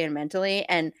physically and mentally.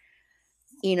 And,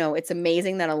 it's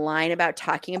amazing that a line about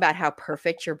talking about how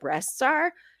perfect your breasts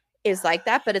are is like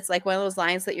that. But it's like one of those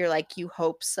lines that you're like, you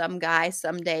hope some guy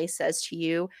someday says to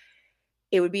you,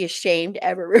 it would be a shame to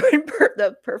ever ruin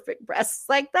the perfect breasts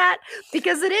like that,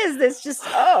 because it is.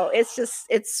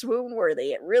 It's swoon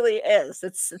worthy. It really is.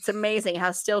 It's amazing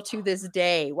how still to this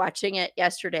day, watching it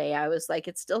yesterday, I was like,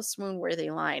 it's still swoon worthy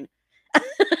line.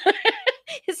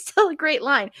 It's still a great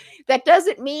line. That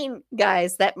doesn't mean,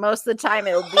 guys, that most of the time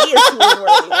it'll be a swoon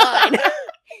worthy line.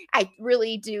 I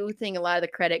really do think a lot of the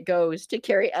credit goes to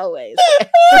Carrie Elways,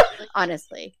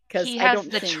 honestly, because he has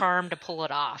the charm to pull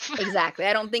it off. Exactly.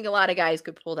 I don't think a lot of guys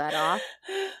could pull that off,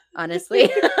 honestly.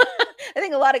 I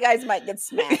think a lot of guys might get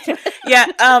smacked. Yeah.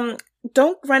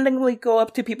 Don't randomly go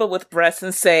up to people with breasts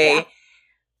and say,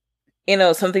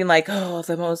 something like, oh,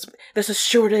 there's a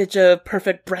shortage of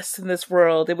perfect breasts in this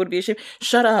world. It would be a shame.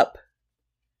 Shut up.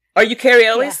 Are you Carrie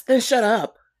Elways? Yeah. Then shut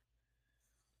up.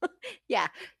 Yeah,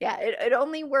 yeah, it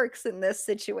only works in this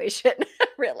situation,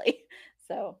 really.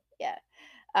 So, yeah.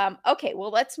 Okay,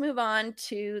 well, let's move on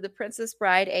to the Princess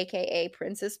Bride, aka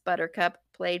Princess Buttercup,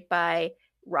 played by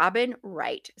Robin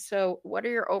Wright. So, what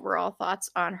are your overall thoughts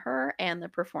on her and the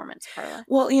performance, Carla?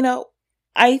 Well,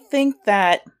 I think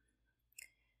that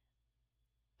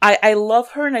I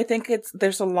love her, and I think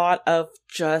there's a lot of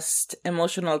just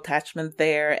emotional attachment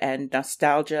there and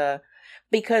nostalgia,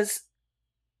 because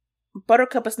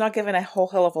Buttercup is not given a whole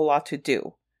hell of a lot to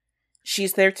do.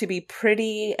 She's there to be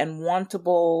pretty and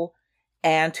wantable,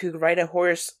 and to ride a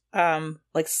horse,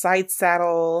 like side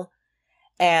saddle,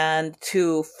 and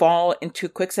to fall into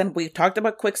quicksand. We talked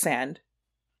about quicksand,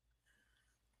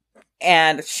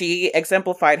 and she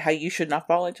exemplified how you should not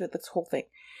fall into it, this whole thing.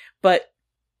 But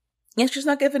yeah, she's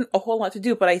not given a whole lot to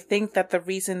do, but I think that the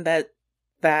reason that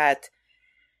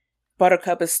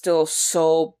Buttercup is still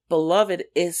so beloved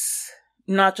is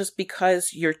not just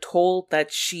because you're told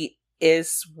that she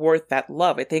is worth that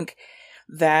love. I think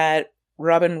that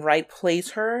Robin Wright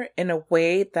plays her in a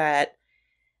way that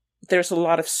there's a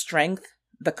lot of strength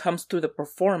that comes through the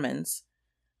performance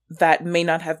that may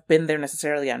not have been there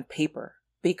necessarily on paper.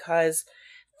 Because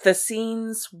the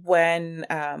scenes when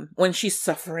she's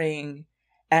suffering,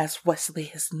 as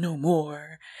Wesley is no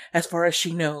more, as far as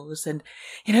she knows, and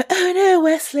oh no,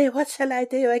 Wesley, what shall I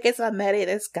do? I guess I'll marry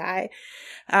this guy.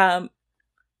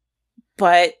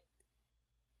 But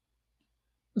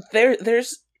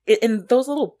there's in those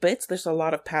little bits, there's a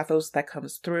lot of pathos that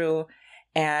comes through,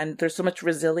 and there's so much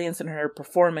resilience in her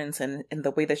performance and in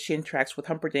the way that she interacts with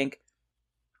Humperdinck.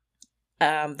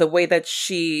 The way that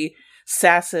she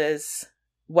sasses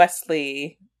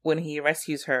Wesley when he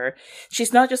rescues her.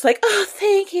 She's not just like, oh,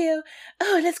 thank you.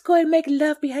 Oh, let's go and make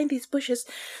love behind these bushes.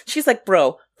 She's like,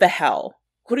 bro, the hell?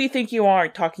 Who do you think you are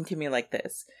talking to me like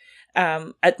this?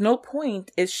 At no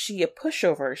point is she a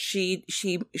pushover.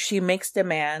 She makes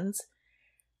demands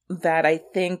that I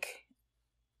think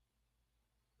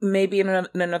maybe in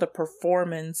another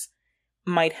performance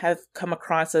might have come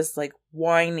across as like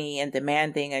whiny and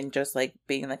demanding and just like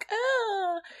being like,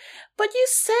 but you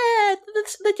said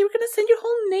that you were going to send your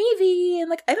whole navy, and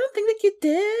like, I don't think that you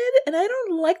did, and I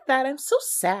don't like that. I'm so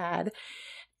sad.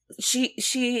 She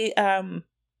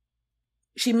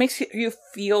makes you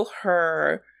feel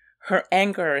her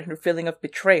anger and her feeling of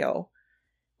betrayal,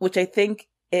 which I think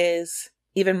is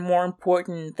even more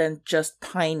important than just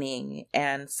pining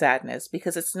and sadness,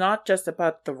 because it's not just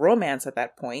about the romance at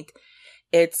that point.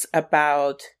 It's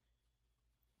about,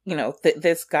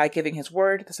 this guy giving his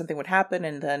word that something would happen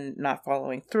and then not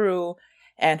following through,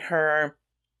 and her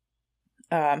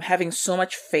having so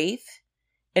much faith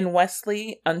in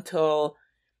Wesley until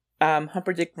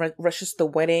Humperdinck rushes the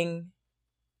wedding,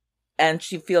 and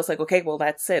she feels like, okay, well,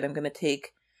 that's it. I'm going to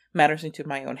take matters into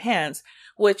my own hands,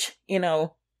 which,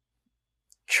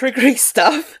 triggery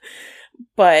stuff,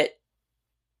 but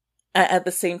at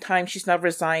the same time, she's not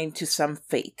resigned to some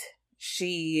fate.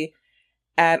 She,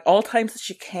 at all times that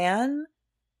she can,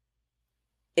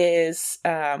 tries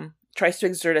to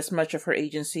exert as much of her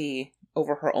agency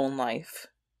over her own life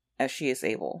as she is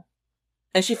able.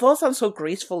 And she falls down so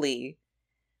gracefully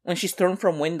when she's thrown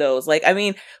from windows. Like, I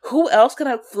mean, who else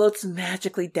kind of floats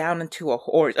magically down into a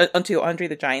horse, onto Andre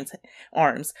the Giant's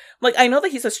arms? Like, I know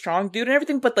that he's a strong dude and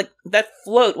everything, but like, that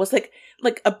float was like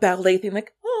a ballet thing,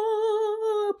 like,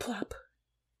 oh, plop.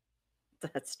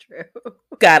 That's true.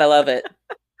 Gotta love it.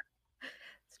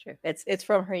 It's true. It's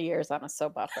from her years on a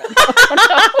soap opera.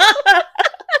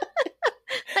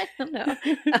 I don't know.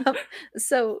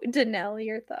 So, Danelle,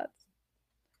 your thoughts?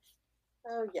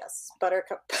 Oh yes,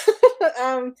 Buttercup.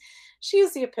 She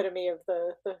is the epitome of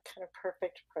the kind of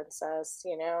perfect princess,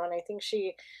 and I think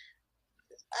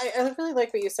I really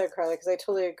like what you said, Carly, because I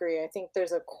totally agree. I think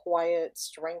there's a quiet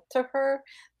strength to her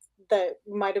that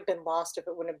might have been lost if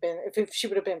she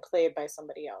would have been played by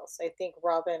somebody else. I think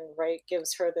Robin Wright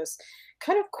gives her this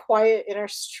kind of quiet inner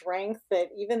strength that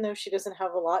even though she doesn't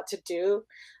have a lot to do,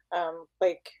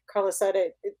 like Carla said,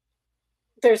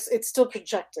 it's still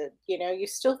projected. You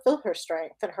still feel her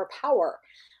strength and her power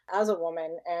as a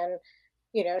woman, and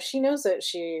she knows that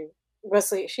she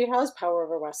has power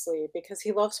over Wesley because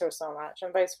he loves her so much,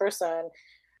 and vice versa.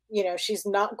 And she's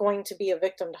not going to be a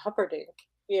victim to Humperdinck,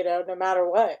 no matter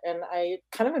what. And I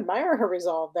kind of admire her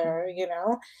resolve there.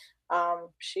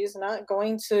 She's not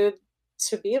going to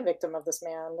be a victim of this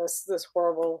man, this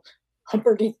horrible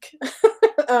Humperdinck.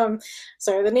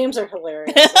 Sorry, the names are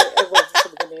hilarious. I love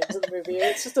some of the names of the movie.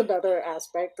 It's just another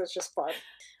aspect that's just fun.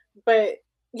 But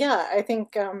yeah, I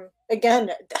think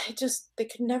again, they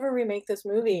could never remake this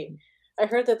movie. I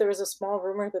heard that there was a small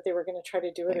rumor that they were going to try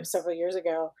to do it several years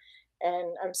ago,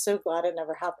 And I'm so glad it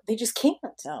never happened. They just can't.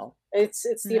 No. It's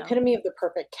the No. epitome of the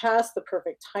perfect cast, the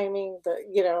perfect timing,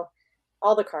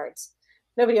 all the cards.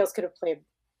 Nobody else could have played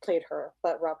her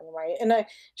but Robin Wright. And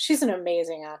she's an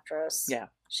amazing actress. Yeah.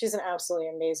 She's an absolutely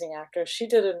amazing actress. She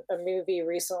did a movie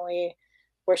recently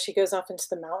where she goes off into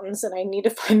the mountains, and I need to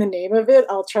find the name of it.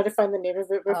 I'll try to find the name of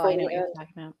it Oh, before I know we what you're end.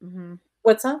 talking about. Mhm.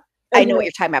 What's that? I know what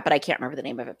you're talking about, but I can't remember the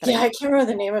name of it. But Yeah, I I can't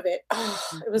remember the name of it.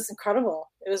 Oh, it was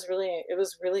incredible. It was really,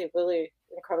 really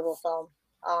incredible film.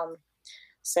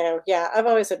 So yeah, I've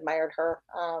always admired her.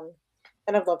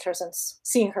 And I've loved her since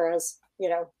seeing her as,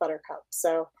 Buttercup.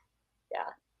 So yeah.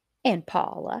 And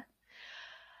Paula.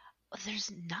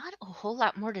 There's not a whole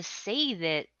lot more to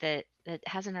say that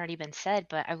hasn't already been said,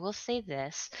 but I will say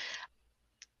this.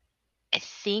 I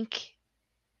think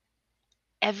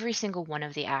every single one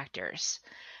of the actors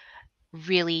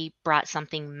really brought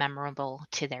something memorable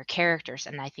to their characters,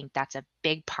 and I think that's a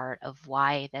big part of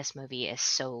why this movie is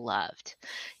so loved.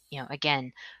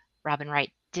 Again, Robin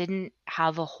Wright didn't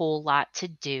have a whole lot to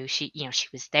do. She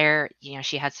was there,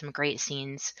 she had some great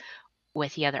scenes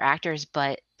with the other actors,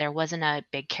 but there wasn't a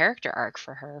big character arc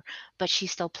for her, but she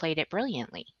still played it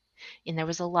brilliantly. And there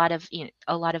was a lot of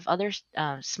other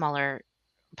smaller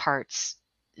parts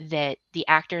that the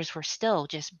actors were still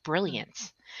just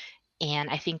brilliant. And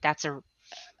I think that's a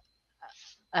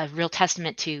real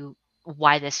testament to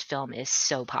why this film is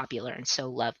so popular and so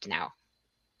loved now.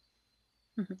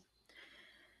 Mhm.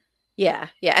 Yeah.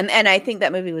 And I think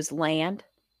that movie was Land.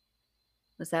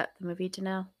 Was that the movie,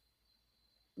 Janelle?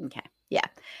 Okay. Yeah.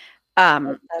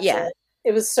 That's Yeah.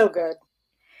 It was so good.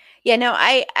 Yeah, no,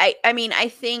 I mean, I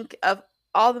think of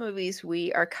all the movies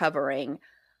we are covering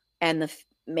and the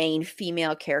main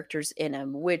female characters in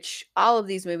them, which all of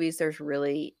these movies, there's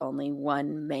really only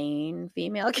one main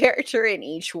female character in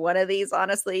each one of these,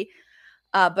 honestly.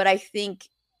 But I think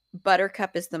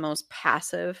Buttercup is the most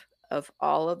passive of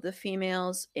all of the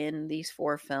females in these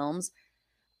 4 films.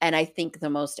 And I think the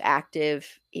most active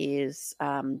is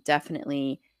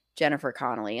definitely Jennifer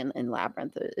Connelly in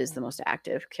Labyrinth is the most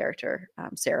active character.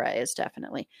 Sarah is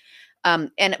definitely.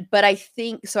 But I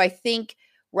think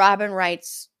Robin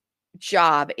Wright's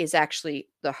job is actually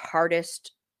the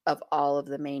hardest of all of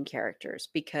the main characters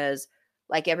because,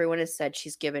 like everyone has said,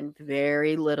 she's given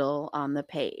very little on the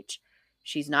page.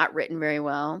 She's not written very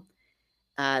well.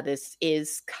 This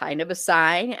is kind of a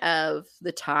sign of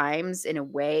the times in a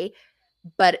way,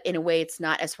 but in a way it's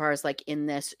not, as far as like in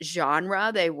this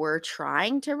genre. They were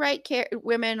trying to write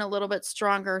women a little bit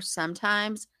stronger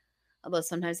sometimes, although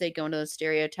sometimes they go into those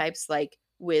stereotypes like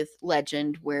with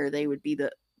Legend where they would be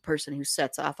the person who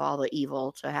sets off all the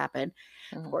evil to happen,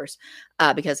 of course,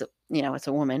 because it's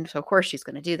a woman, so of course she's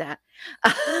going to do that.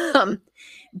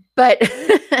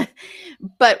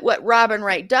 But what Robin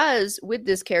Wright does with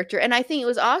this character, and I think it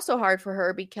was also hard for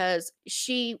her because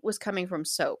she was coming from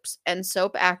soaps, and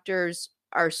soap actors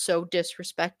are so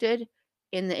disrespected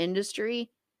in the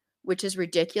industry, which is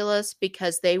ridiculous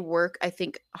because they work, I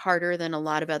think, harder than a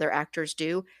lot of other actors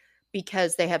do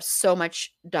because they have so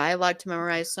much dialogue to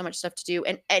memorize, so much stuff to do.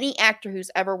 And any actor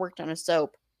who's ever worked on a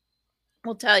soap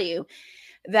will tell you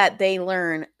that they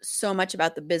learn so much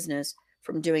about the business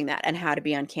from doing that and how to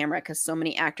be on camera because so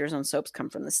many actors on soaps come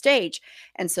from the stage.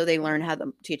 And so they learn how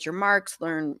to get your marks,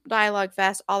 learn dialogue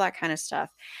fast, all that kind of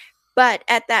stuff. But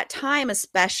at that time,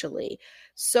 especially,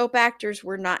 soap actors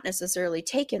were not necessarily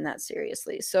taken that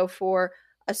seriously. So for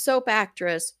a soap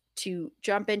actress to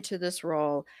jump into this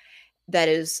role that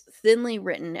is thinly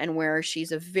written and where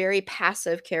she's a very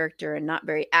passive character and not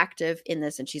very active in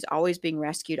this, and she's always being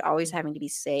rescued, always having to be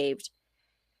saved,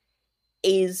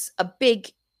 is a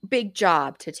big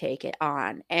job to take it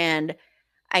on. And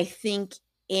I think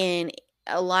in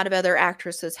a lot of other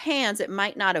actresses' hands, it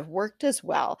might not have worked as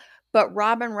well. But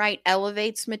Robin Wright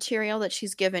elevates material that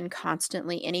she's given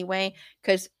constantly anyway,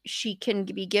 because she can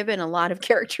be given a lot of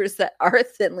characters that are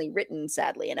thinly written,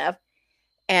 sadly enough.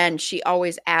 And she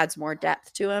always adds more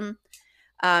depth to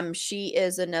them. She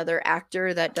is another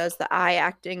actor that does the eye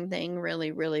acting thing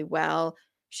really, really well.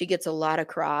 She gets a lot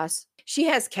across. She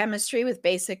has chemistry with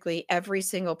basically every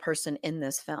single person in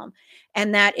this film.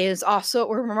 And that is also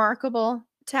a remarkable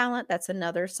talent. That's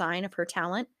another sign of her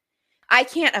talent. I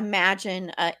can't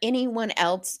imagine anyone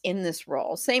else in this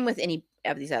role. Same with any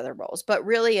of these other roles, but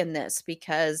really in this,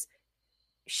 because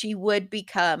she would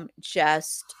become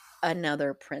just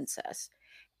another princess.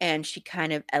 And she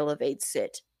kind of elevates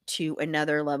it to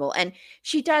another level. And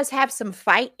she does have some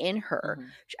fight in her. Mm-hmm.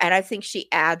 And I think she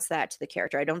adds that to the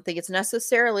character. I don't think it's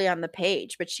necessarily on the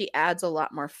page, but she adds a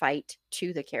lot more fight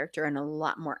to the character and a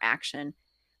lot more action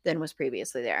than was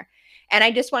previously there. And I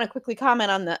just want to quickly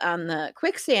comment on the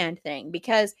quicksand thing,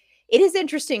 because it is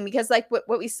interesting because like what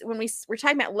we when we were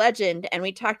talking about Legend and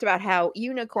we talked about how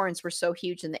unicorns were so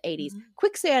huge in the 80s.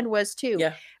 Quicksand was too.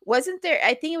 Yeah. Wasn't there?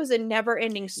 I think it was a never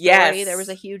ending story. Yes. There was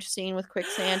a huge scene with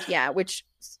quicksand. Yeah. Which,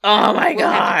 Oh my we'll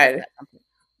have to God. do that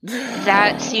sometime.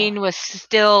 That scene is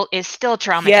still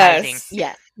traumatizing.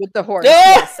 Yes. With the horse. No!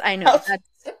 Yes. I know. That's,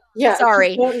 Yeah.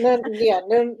 Sorry.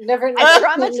 Never. I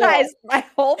traumatized my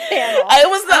whole panel. I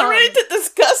was not ready to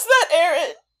discuss that,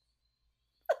 Erin.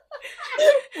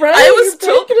 Right? I was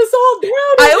You're told- breaking us all down.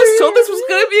 I was over told this here. was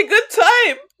going to be a good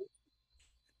time.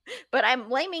 But I'm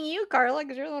blaming you, Carla,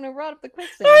 because you're the one who brought up the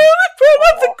quicksand. I only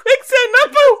brought up the quicksand,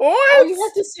 not the All you horse.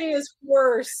 have to say is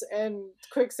horse and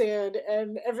quicksand,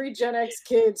 and every Gen X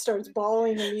kid starts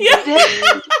bawling immediately.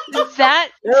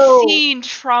 That No. scene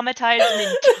traumatized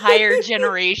an entire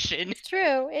generation. It's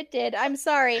true. It did. I'm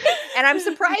sorry. And I'm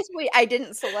surprised I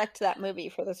didn't select that movie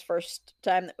for this first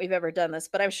time that we've ever done this,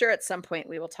 but I'm sure at some point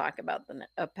we will talk about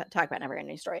Never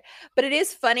Ending Story. But it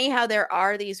is funny how there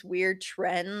are these weird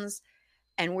trends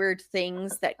and weird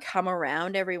things that come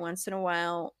around every once in a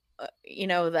while,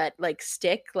 that like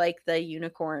stick, like the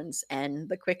unicorns and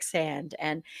the quicksand.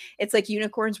 And it's like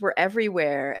unicorns were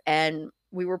everywhere and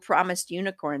we were promised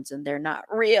unicorns and they're not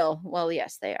real. Well,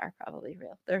 yes, they are probably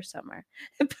real. They're somewhere.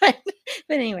 but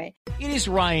anyway. It is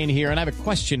Ryan here, and I have a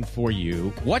question for you.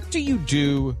 What do you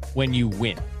do when you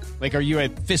win? Like, are you a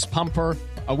fist pumper,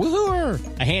 a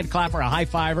woohooer, a hand clapper, a high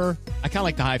fiver? I kind of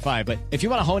like the high five, but if you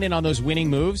want to hone in on those winning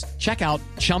moves, check out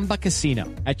Chumba Casino.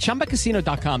 At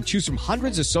ChumbaCasino.com, choose from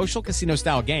hundreds of social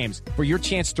casino-style games for your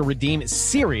chance to redeem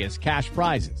serious cash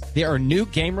prizes. There are new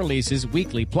game releases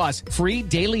weekly, plus free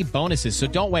daily bonuses. So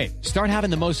don't wait. Start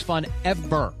having the most fun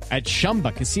ever at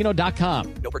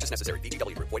ChumbaCasino.com. No purchase necessary.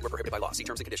 VGW Group. Void where prohibited by law. See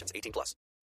terms and conditions. 18+.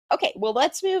 Okay, well,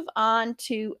 let's move on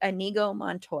to Inigo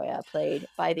Montoya, played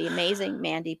by the amazing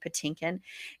Mandy Patinkin.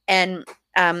 And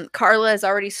Carla is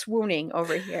already swooning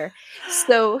over here.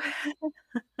 So,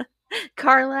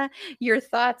 Carla, your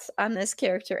thoughts on this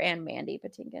character and Mandy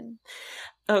Patinkin?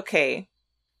 Okay.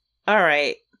 All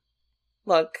right.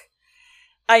 Look,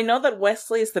 I know that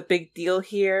Wesley is the big deal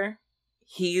here.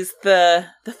 He's the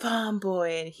farm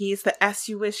boy, and he's the as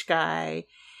you wish guy.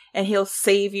 And he'll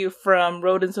save you from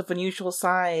rodents of unusual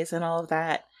size and all of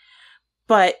that.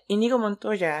 But Inigo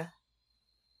Montoya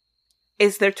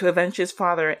is there to avenge his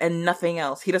father and nothing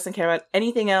else. He doesn't care about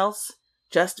anything else,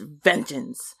 just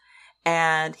vengeance.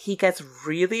 And he gets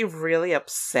really, really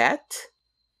upset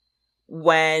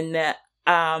when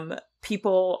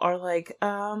people are like,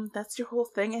 that's your whole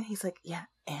thing? And he's like, yeah,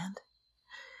 and?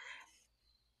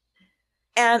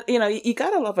 And, you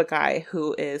gotta love a guy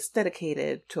who is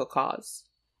dedicated to a cause.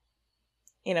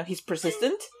 He's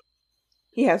persistent.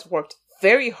 He has worked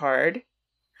very hard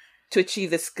to achieve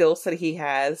the skills that he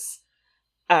has,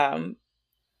 gotten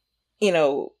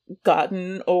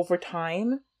over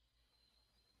time.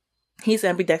 He's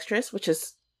ambidextrous, which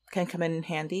can come in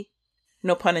handy.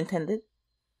 No pun intended.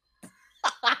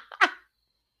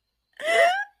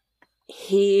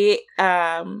 He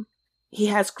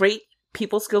has great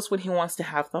people skills when he wants to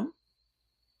have them.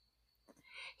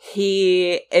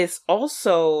 He is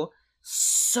also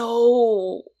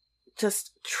so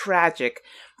just tragic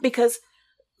because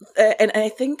and I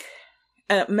think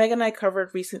Meg and I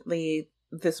covered recently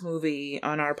this movie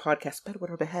on our podcast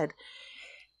Bedwetter Behead,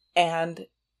 and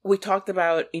we talked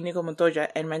about Inigo Montoya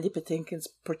and Mandy Patinkin's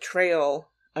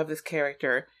portrayal of this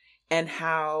character and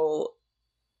how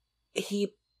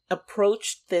he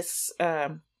approached this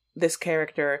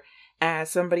character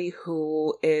as somebody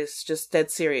who is just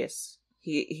dead serious.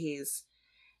 He's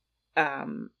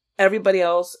everybody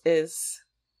else is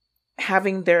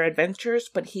having their adventures,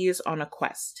 but he is on a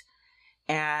quest.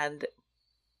 And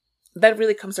that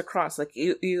really comes across. Like,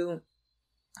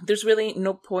 there's really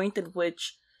no point at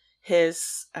which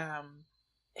his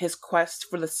quest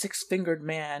for the six-fingered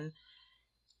man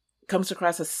comes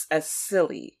across as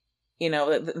silly.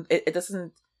 It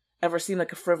doesn't ever seem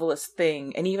like a frivolous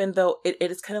thing. And even though it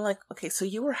is kind of like, okay, so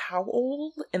you were how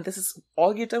old? And this is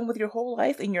all you've done with your whole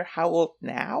life? And you're how old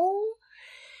now?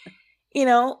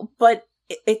 But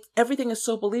everything is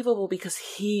so believable because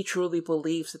he truly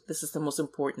believes that this is the most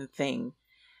important thing.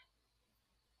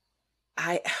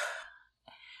 And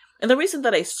the reason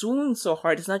that I swoon so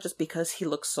hard is not just because he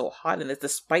looks so hot and it's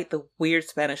despite the weird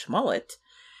Spanish mullet.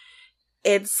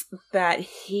 It's that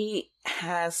he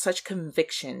has such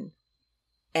conviction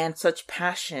and such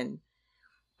passion.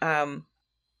 And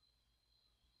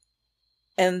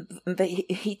that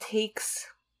he takes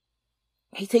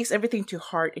everything to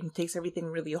heart, and he takes everything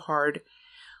really hard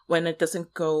when it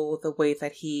doesn't go the way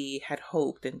that he had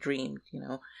hoped and dreamed,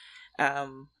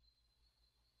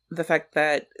 the fact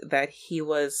that he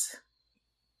was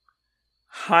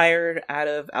hired out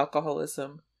of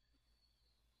alcoholism,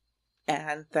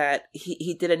 and that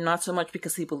he did it not so much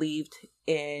because he believed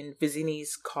in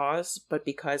Vizzini's cause, but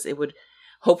because it would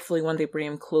hopefully one day bring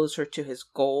him closer to his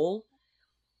goal,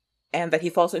 and that he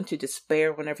falls into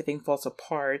despair when everything falls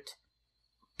apart,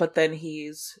 but then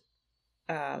he's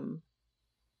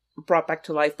brought back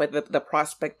to life by the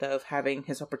prospect of having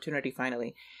his opportunity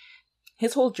finally.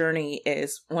 His whole journey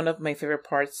is one of my favorite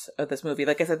parts of this movie.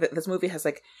 Like I said, this movie has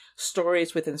like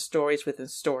stories within stories within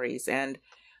stories, and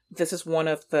this is one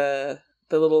of the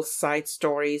little side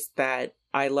stories that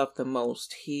I love the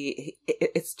most.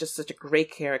 It's just such a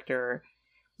great character.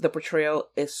 The portrayal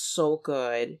is so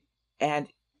good, and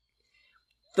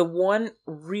the one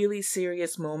really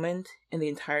serious moment in the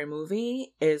entire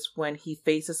movie is when he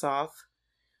faces off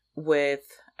with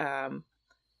the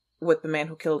man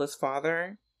who killed his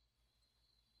father.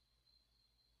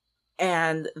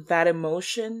 And that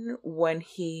emotion when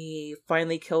he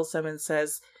finally kills him and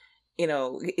says, you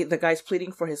know, the guy's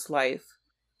pleading for his life,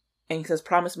 and he says,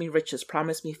 promise me riches,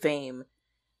 promise me fame,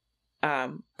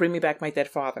 bring me back my dead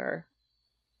father.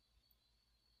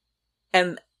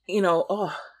 And, you know,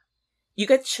 oh, you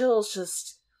get chills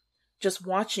just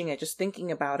watching it, just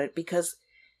thinking about it, because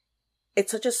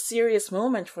it's such a serious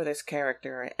moment for this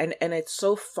character, and it's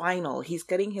so final. He's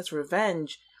getting his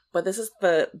revenge, but this is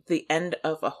the end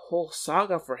of a whole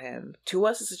saga for him. To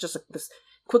us, this is just this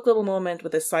quick little moment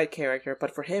with this side character,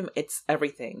 but for him, it's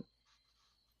everything.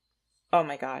 Oh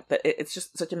my god, it's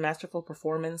just such a masterful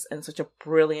performance and such a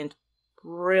brilliant,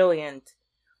 brilliant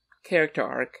character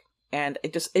arc. And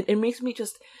it makes me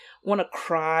just want to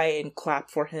cry and clap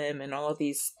for him and all of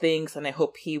these things. And I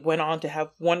hope he went on to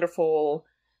have wonderful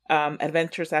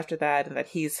adventures after that, and that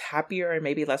he's happier and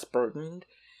maybe less burdened.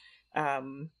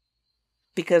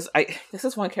 Because this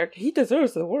is one character, he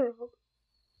deserves the world.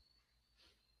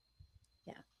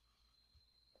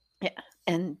 Yeah.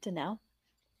 And Danelle?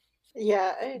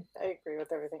 Yeah, I agree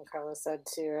with everything Carla said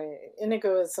too.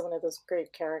 Inigo is one of those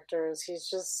great characters.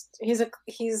 He's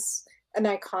an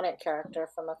iconic character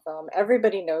from a film.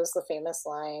 Everybody knows the famous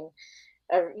line.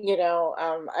 I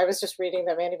was just reading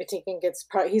that Mandy Patinkin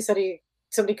he said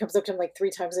somebody comes up to him like 3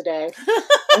 times a day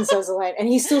and says the line, and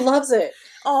he still loves it.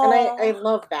 Aww. And I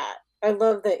love that. I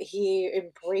love that he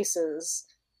embraces,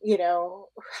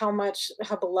 how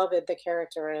beloved the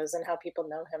character is and how people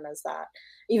know him as that.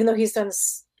 Even though he's done,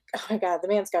 oh my God, the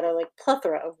man's got a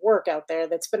plethora of work out there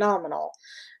that's phenomenal.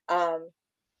 Homeland,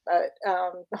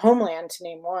 to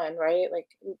name one, right?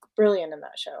 Brilliant in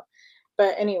that show.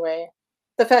 But anyway,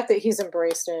 the fact that he's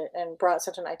embraced it and brought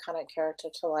such an iconic character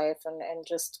to life and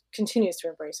just continues to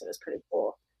embrace it is pretty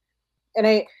cool. And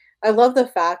I love the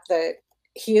fact that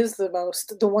he is the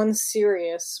one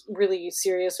really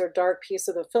serious or dark piece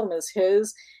of the film is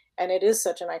his, and it is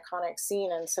such an iconic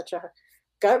scene and such a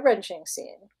gut-wrenching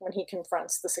scene when he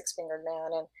confronts the six-fingered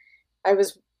man. And I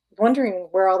was wondering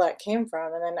where all that came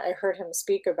from, and then I heard him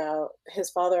speak about his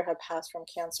father had passed from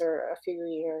cancer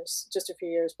just a few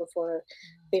years before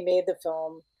they made the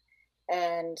film,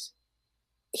 and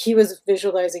he was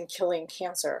visualizing killing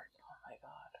cancer. Oh my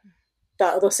God.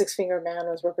 The six-fingered man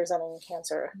was representing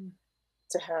cancer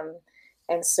to him.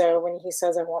 And so when he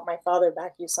says, I want my father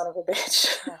back, you son of a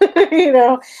bitch,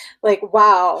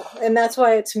 wow. And that's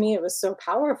why, to me, it was so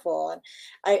powerful. And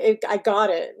I got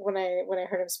it when I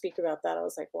heard him speak about that. I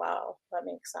was like, wow, that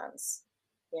makes sense,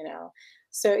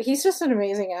 So he's just an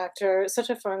amazing actor, such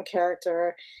a fun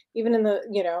character, even in the,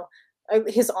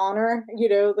 his honor,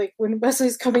 when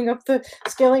Wesley's scaling up the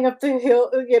hill,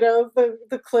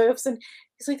 the cliffs, and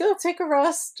he's like, oh, take a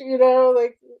rest,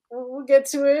 we'll get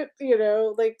to it,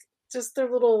 just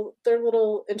their little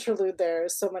interlude there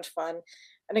is so much fun.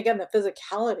 And again, the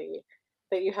physicality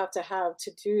that you have to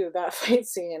do that fight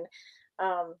scene.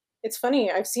 It's funny,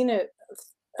 I've seen it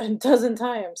a dozen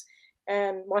times,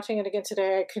 and watching it again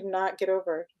today, I could not get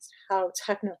over how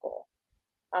technical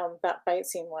that fight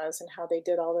scene was, and how they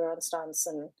did all their own stunts,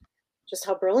 and just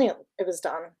how brilliant it was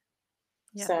done.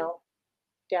 Yeah. So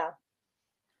yeah,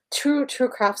 true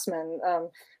craftsmen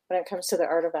when it comes to the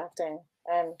art of acting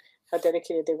and how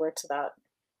dedicated they were to that.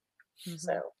 Mm-hmm.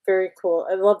 So very cool.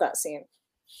 I love that scene.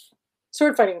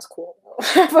 Sword fighting's cool.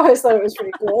 I've always thought it was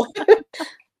pretty cool.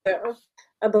 So,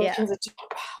 I love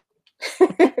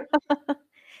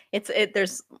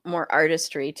there's more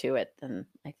artistry to it than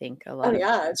I think a lot. Oh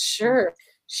yeah, it's sure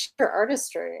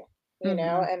artistry,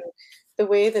 know, and the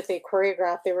way that they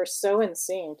choreographed, they were so in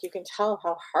sync. You can tell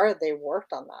how hard they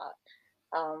worked on that.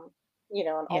 And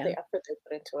all the effort they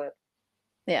put into it.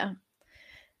 Yeah.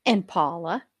 And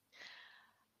Paula?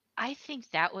 I think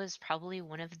that was probably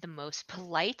one of the most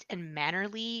polite and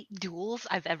mannerly duels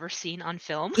I've ever seen on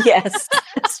film. Yes,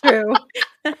 it's true.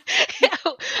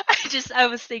 I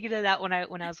was thinking of that when I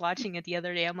was watching it the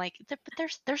other day. I'm like, but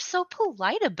they're so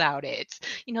polite about it.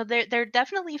 They're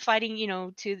definitely fighting,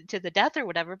 to the death or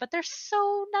whatever, but they're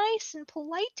so nice and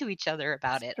polite to each other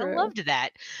about It's it. I true. loved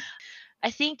that. I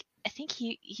think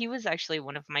he was actually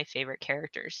one of my favorite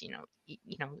characters.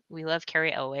 We love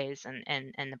Carrie Elways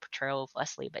and the portrayal of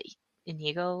Leslie, but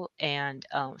Inigo and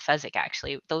Fezzik,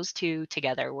 actually, those two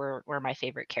together were my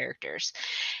favorite characters.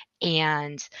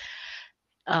 And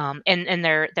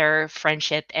their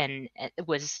friendship and it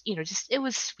was, just, it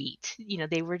was sweet.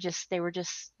 They were just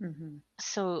Hmm.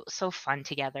 so fun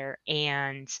together.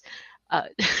 And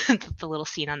the little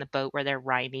scene on the boat where they're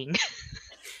rhyming,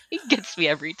 it gets me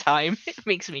every time. It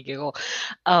makes me giggle.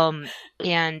 And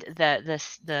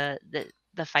the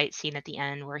fight scene at the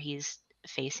end where he's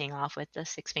facing off with the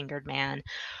six-fingered man.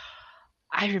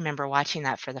 I remember watching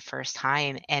that for the first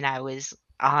time, and I was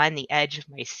on the edge of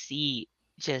my seat.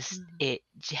 Just it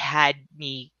had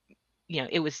me,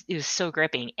 it was so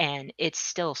gripping, and it's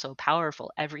still so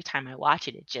powerful every time I watch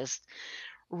it. It just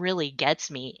really gets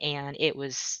me, and it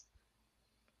was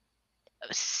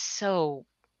so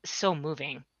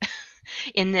moving.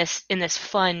 In this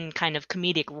fun kind of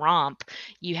comedic romp,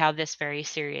 you have this very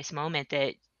serious moment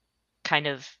that kind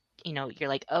of, you're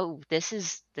like, oh, this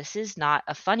is not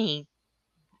a funny,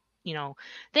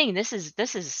 thing. This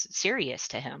is serious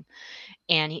to him.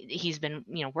 And he's been,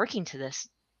 working to this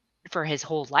for his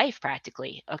whole life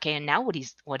practically. Okay, and now what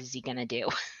is he gonna do?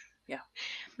 Yeah.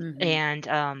 Hmm. And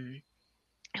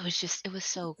it was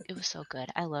so good.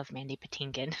 I love Mandy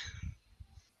Patinkin.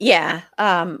 Yeah,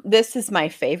 this is my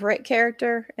favorite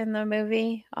character in the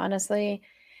movie, honestly.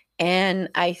 And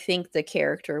I think the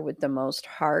character with the most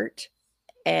heart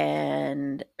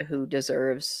and who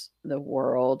deserves the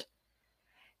world.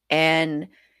 And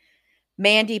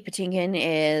Mandy Patinkin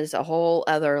is a whole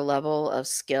other level of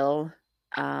skill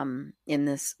in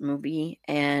this movie.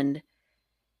 And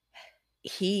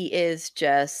he is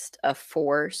just a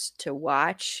force to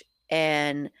watch.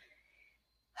 And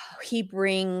he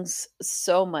brings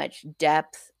so much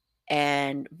depth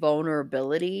and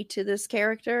vulnerability to this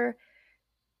character.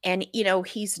 And,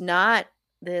 he's not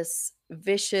this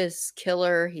vicious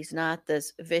killer. He's not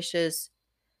this vicious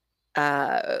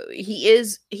he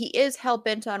is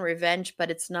hell-bent on revenge,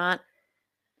 but it's not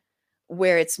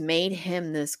where it's made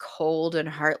him this cold and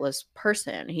heartless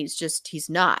person. He's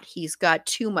not. He's got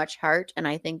too much heart, and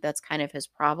I think that's kind of his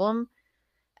problem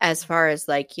as far as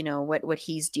like, what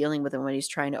he's dealing with and what he's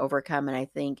trying to overcome. And I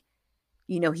think,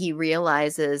 he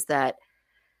realizes that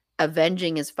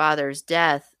avenging his father's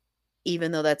death,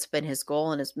 even though that's been his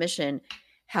goal and his mission,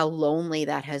 how lonely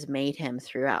that has made him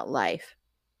throughout life.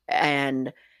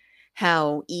 And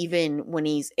how even when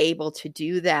he's able to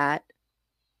do that,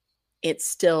 it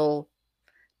still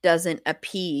doesn't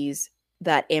appease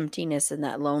that emptiness and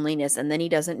that loneliness. And then he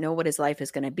doesn't know what his life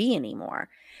is going to be anymore.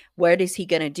 What is he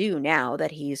going to do now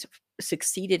that he's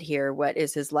succeeded here? What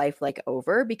is his life like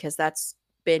over? Because that's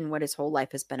been what his whole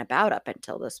life has been about up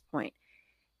until this point.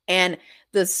 And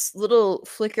this little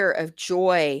flicker of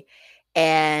joy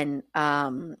and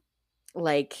happy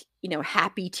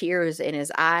tears in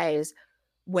his eyes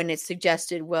when it's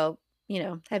suggested, well,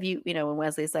 have you, when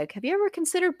Wesley's like, have you ever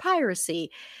considered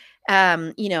piracy?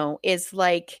 Is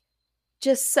like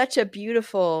just such a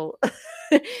beautiful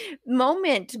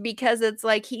moment, because it's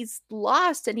like he's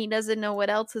lost and he doesn't know what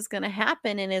else is going to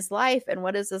happen in his life and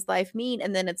what does his life mean.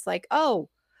 And then it's like, oh,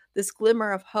 this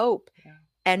glimmer of hope. Yeah.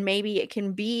 And maybe it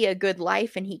can be a good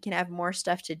life and he can have more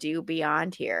stuff to do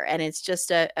beyond here. And it's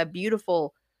just a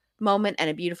beautiful moment and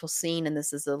a beautiful scene. And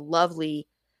this is a lovely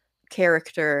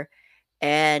character.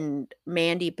 And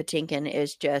Mandy Patinkin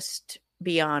is just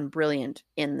beyond brilliant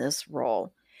in this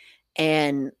role.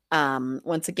 And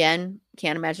once again,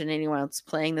 can't imagine anyone else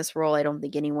playing this role. I don't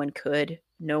think anyone could.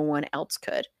 No one else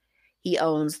could. He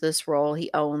owns this role. He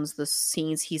owns the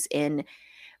scenes he's in.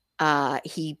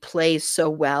 He plays so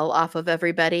well off of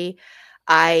everybody.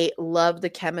 I love the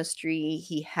chemistry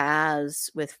he has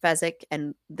with Fezzik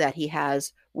and that he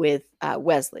has with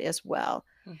Wesley as well.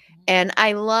 Mm-hmm. And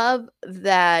I love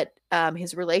that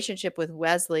his relationship with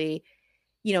Wesley,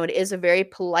 it is a very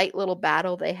polite little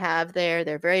battle they have there.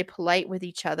 They're very polite with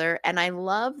each other. And I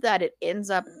love that it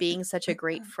ends up being such a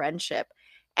great friendship.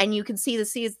 And you can see the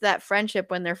seeds of that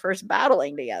friendship when they're first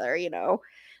battling together,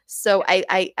 So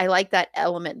I like that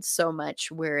element so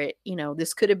much where it,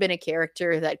 this could have been a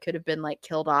character that could have been like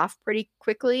killed off pretty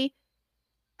quickly.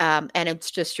 And it's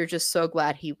just, you're just so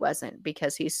glad he wasn't,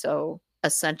 because he's so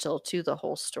essential to the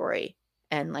whole story.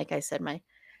 And like I said, my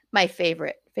my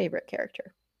favorite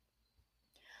character.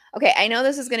 Okay, I know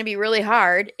this is going to be really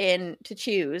hard to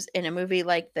choose in a movie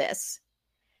like this,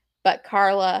 but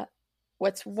Carla,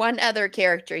 what's one other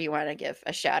character you want to give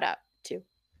a shout out to?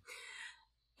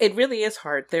 It really is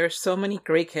hard. There are so many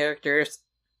great characters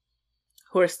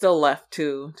who are still left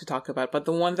to talk about, but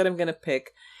the one that I'm going to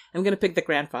pick the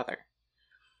grandfather.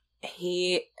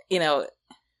 He,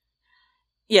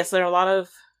 yes, there are a lot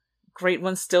of great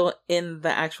ones still in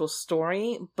the actual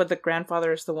story, but the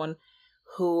grandfather is the one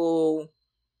who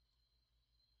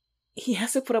he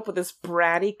has to put up with this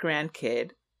bratty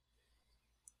grandkid,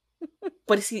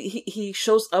 but he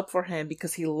shows up for him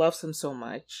because he loves him so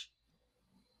much.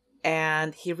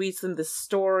 And he reads them this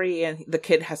story, and the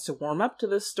kid has to warm up to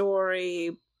the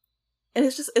story. And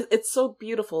it's so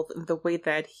beautiful the way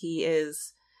that he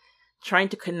is trying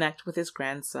to connect with his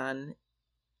grandson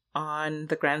on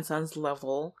the grandson's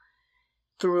level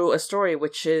through a story,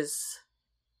 which is...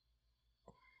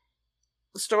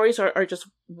 Stories are just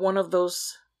one of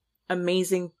those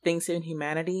amazing things in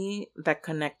humanity that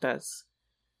connect us.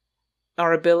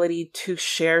 Our ability to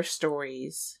share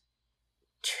stories,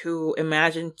 to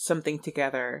imagine something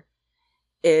together,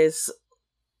 is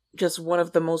just one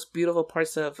of the most beautiful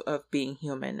parts of being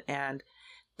human. And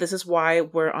this is why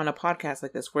we're on a podcast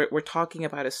like this. We're talking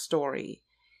about a story.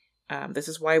 This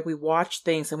is why we watch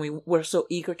things and we're so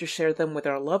eager to share them with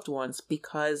our loved ones,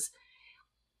 because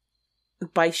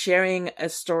by sharing a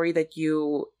story that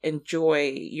you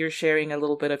enjoy, you're sharing a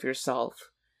little bit of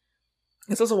yourself.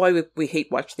 It's also why we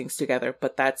hate watch things together,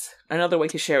 but that's another way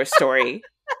to share a story.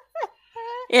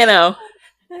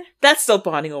 That's still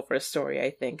bonding over a story, I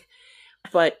think.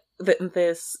 But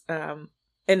the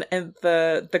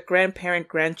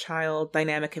grandparent-grandchild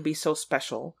dynamic can be so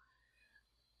special.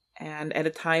 And at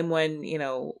a time when,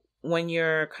 when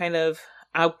you're kind of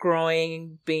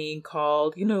outgrowing being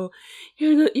called, your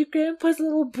grandpa's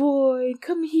little boy,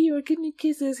 come here, give me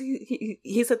kisses.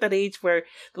 He's at that age where,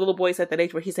 the little boy's at that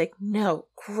age where he's like, no,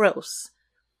 gross,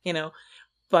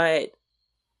 but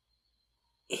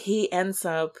he ends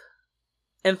up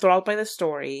enthralled by the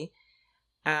story,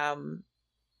 and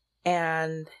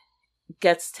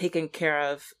gets taken care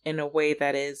of in a way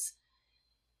that is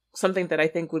something that I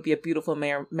think would be a beautiful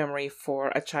memory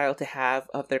for a child to have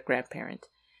of their grandparent.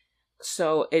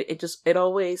 So it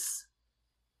always,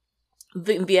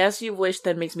 the as you wish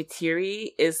that makes me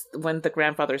teary is when the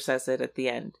grandfather says it at the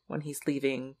end, when he's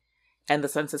leaving, and the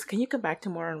son says, can you come back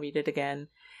tomorrow and read it again?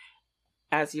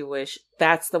 As you wish.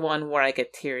 That's the one where I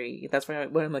get teary. That's when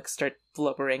I'm like start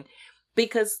blubbering,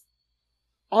 because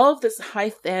all of this high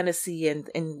fantasy and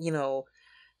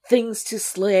things to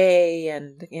slay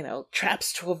and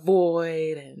traps to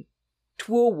avoid and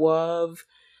to love,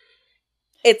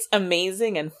 it's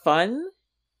amazing and fun,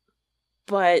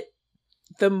 but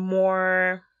the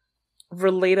more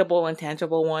relatable and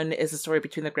tangible one is the story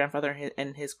between the grandfather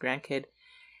and his grandkid,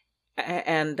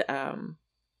 and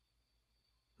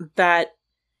that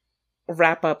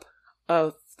wrap up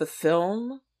of the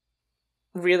film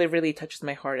really, really touches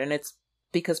my heart. And it's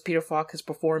because Peter Falk's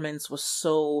performance was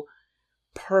so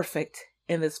perfect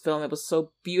in this film. It was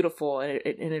so beautiful, and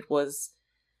it was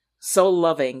so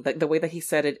loving. The way that he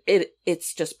said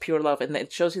it's just pure love, and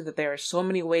it shows you that there are so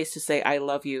many ways to say I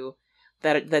love you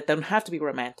that don't have to be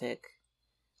romantic.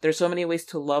 There's so many ways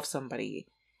to love somebody.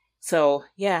 So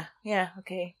yeah,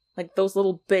 okay. Like those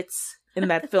little bits in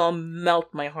that film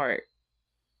melt my heart.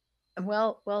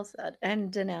 Well said.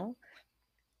 And Danelle?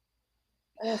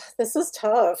 This is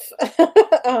tough.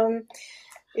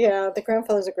 Yeah, the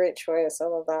grandfather's a great choice. I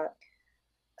love that.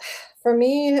 For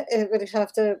me, it would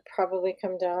have to probably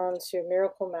come down to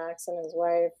Miracle Max and his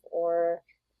wife, or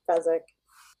Fezzik.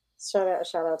 Shout out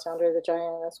to Andre the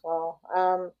Giant as well.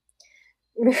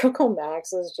 Miracle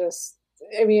Max is just,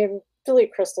 Billy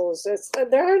Crystal's,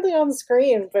 they're hardly on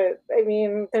screen, but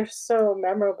they're so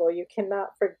memorable. You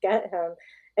cannot forget him.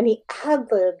 And he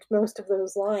ad-libbed most of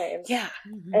those lines. Yeah.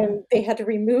 Mm-hmm. And they had to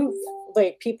remove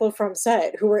people from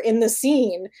set who were in the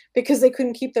scene because they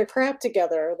couldn't keep their crap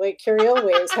together. Like Carrie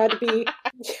Elways had to be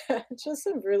just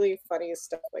some really funny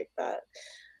stuff like that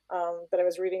that I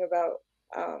was reading about.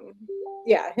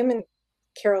 Him and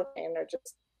Carol Kane are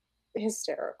just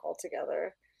hysterical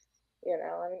together, and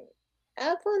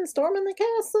have fun storming the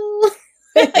castle.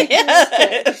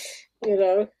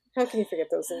 Yeah. How can you forget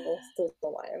those little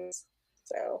lines?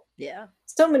 So yeah,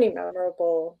 so many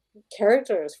memorable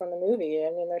characters from the movie.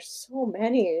 There's so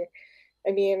many.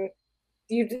 You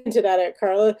hinted at it,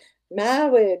 Carla.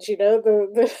 Mawage,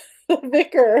 the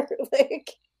vicar.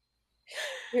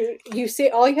 You say,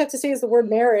 all you have to say is the word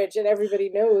marriage, and everybody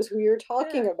knows who you're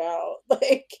talking about.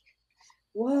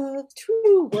 love,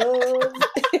 true love.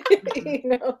 You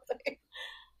know,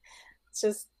 it's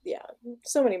just, yeah,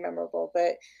 so many memorable.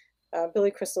 But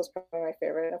Billy Crystal's probably my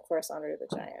favorite, and of course Andre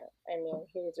the Giant. I mean,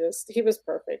 he was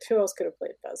perfect. Who else could have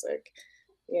played Fezzik?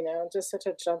 You know, just such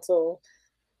a gentle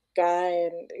guy,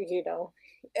 and you know,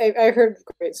 I heard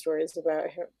great stories about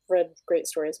him, read great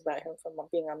stories about him from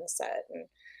being on the set, and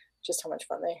just how much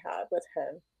fun they had with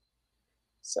him.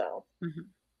 So,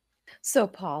 So,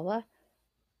 Paula,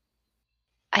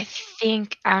 I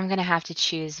think I'm gonna have to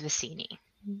choose Vicini.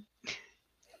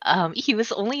 He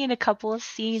was only in a couple of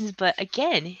scenes, but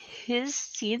again, his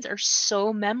scenes are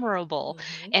so memorable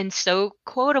and so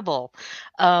quotable.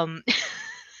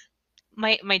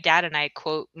 My dad and I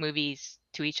quote movies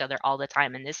to each other all the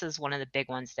time, and this is one of the big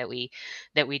ones that we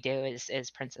do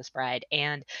is Princess Bride.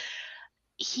 And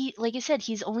he, like I said,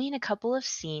 he's only in a couple of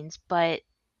scenes, but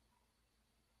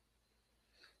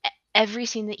every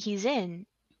scene that he's in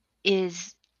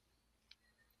is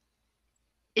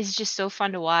just so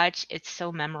fun to watch. It's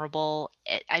so memorable.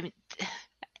 I mean,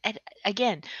 and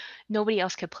again, nobody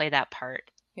else could play that part.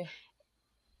 Yeah.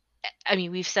 I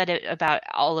mean, we've said it about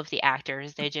all of the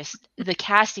actors. The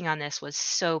casting on this was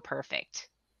so perfect.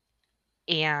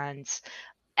 And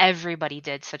everybody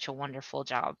did such a wonderful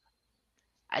job.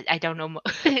 I don't know.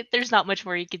 There's not much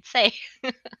more you could say.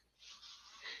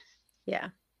 yeah.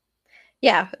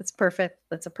 Yeah, it's perfect.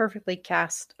 It's a perfectly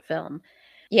cast film.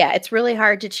 Yeah, it's really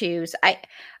hard to choose. And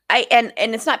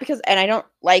it's not because, and I don't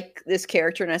like this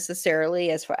character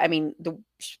necessarily as far, I mean, the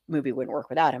movie wouldn't work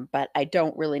without him, but I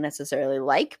don't really necessarily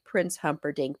like Prince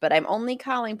Humperdinck, but I'm only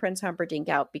calling Prince Humperdinck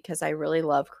out because I really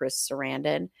love Chris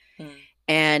Sarandon.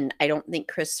 And I don't think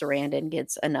Chris Sarandon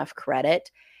gets enough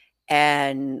credit.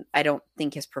 And I don't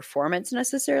think his performance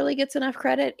necessarily gets enough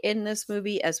credit in this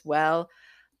movie as well.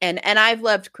 And I've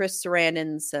loved Chris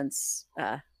Sarandon since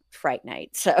Fright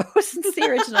Night. So since the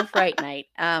original Fright Night,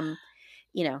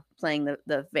 you know, playing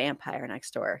the vampire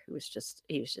next door, he was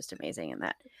just amazing in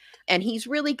that. And he's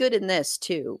really good in this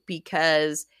too,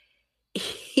 because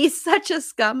he's such a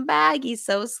scumbag. He's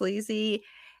so sleazy,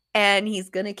 and he's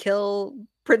going to kill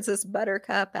Princess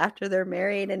Buttercup after they're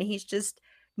married. And he's just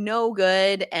no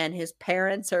good. And his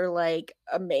parents are like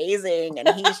amazing. And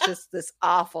he's just this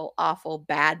awful, awful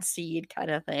bad seed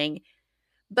kind of thing.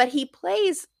 But he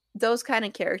plays those kind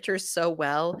of characters so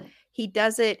well. He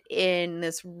does it in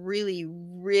this really,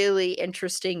 really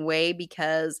interesting way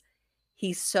because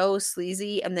he's so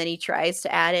sleazy, and then he tries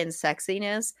to add in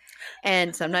sexiness,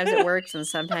 and sometimes it works and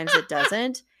sometimes it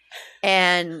doesn't.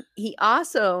 And he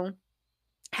also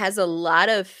has a lot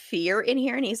of fear in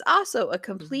here, and he's also a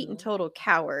complete and total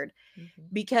coward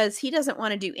because he doesn't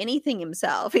want to do anything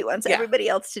himself. He wants everybody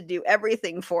else to do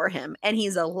everything for him, and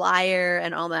he's a liar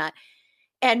and all that.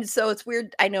 And so it's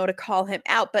weird, I know, to call him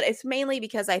out, but it's mainly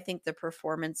because I think the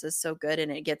performance is so good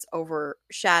and it gets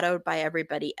overshadowed by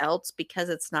everybody else because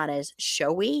it's not as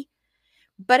showy.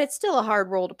 But it's still a hard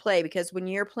role to play because when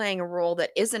you're playing a role that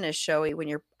isn't as showy, when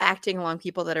you're acting along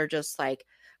people that are just like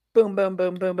boom, boom,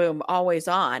 boom, boom, boom, always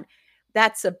on,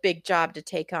 that's a big job to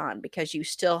take on because you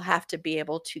still have to be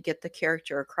able to get the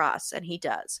character across. And he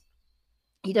does.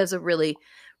 He does a really,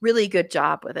 really good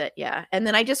job with it. Yeah. And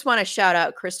then I just want to shout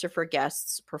out Christopher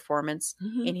Guest's performance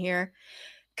in here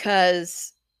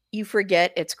because you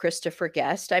forget it's Christopher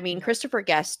Guest. I mean, Christopher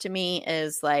Guest to me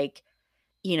is like,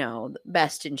 you know,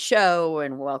 Best in Show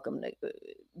and Welcome to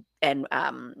and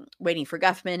Waiting for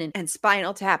Guffman and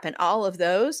Spinal Tap and all of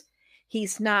those.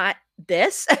 He's not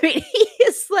this. I mean, he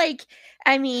is like,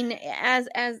 I mean, as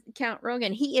Count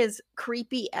Rogan, he is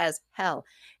creepy as hell.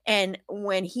 And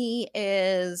when he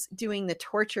is doing the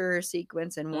torture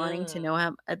sequence and wanting to know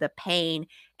how, the pain,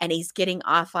 and he's getting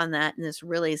off on that in this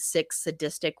really sick,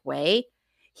 sadistic way,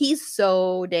 he's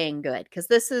so dang good because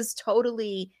this is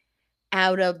totally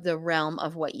out of the realm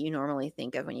of what you normally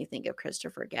think of when you think of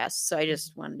Christopher Guest. So I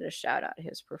just wanted to shout out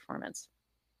his performance.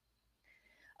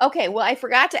 Okay, well, I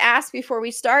forgot to ask before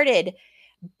we started,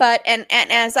 but and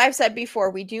as I've said before,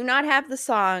 we do not have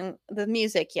the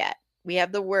music yet. We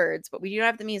have the words, but we do not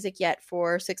have the music yet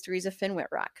for 6 Degrees of Finn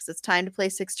Whitrock because it's time to play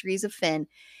 6 Degrees of Finn.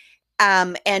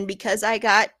 And because I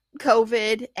got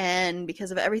COVID and because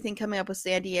of everything coming up with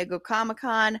San Diego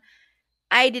Comic-Con,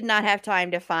 I did not have time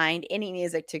to find any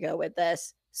music to go with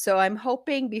this. So I'm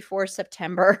hoping before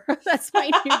September. That's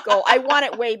my new goal. I want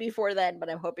it way before then,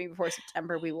 but I'm hoping before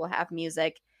September we will have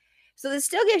music. So this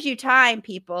still gives you time,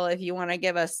 people, if you want to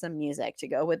give us some music to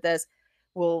go with this.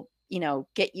 We'll, you know,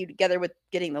 get you together with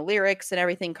getting the lyrics and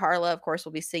everything. Carla, of course,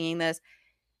 will be singing this.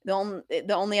 The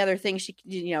only other thing she,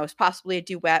 you know, is possibly a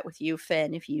duet with you,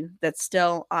 Finn, that's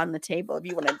still on the table if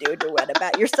you want to do a duet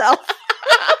about yourself.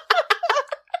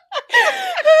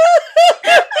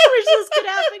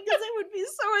 it would be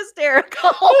so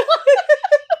hysterical.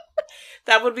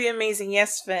 That would be amazing.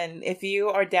 Yes, Finn, if you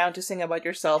are down to sing about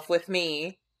yourself with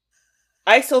me,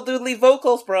 I still do lead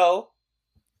vocals, bro.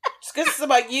 Just because it's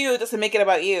about you doesn't make it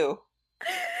about you.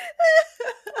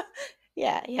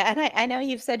 Yeah, and I know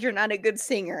you've said you're not a good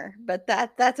singer, but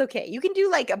that's okay. You can do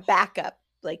like a backup,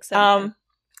 like something.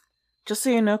 Just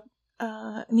so you know,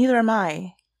 neither am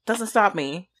I. Doesn't stop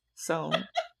me. So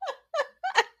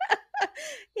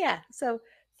Yeah,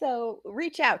 so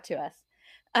reach out to us.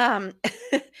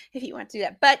 If you want to do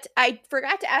that. But I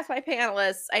forgot to ask my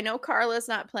panelists. I know Carla's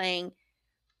not playing,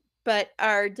 but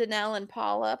are Danelle and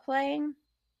Paula playing?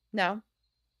 No.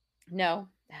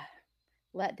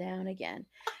 Let down again.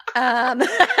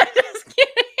 Just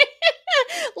kidding.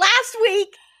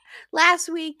 Last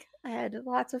week I had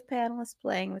lots of panelists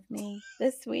playing with me.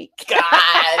 This week, God.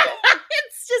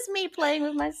 it's just me playing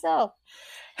with myself.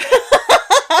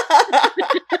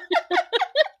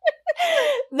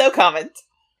 No comment.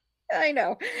 I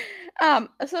know.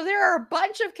 So there are a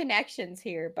bunch of connections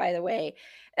here, by the way.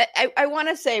 I want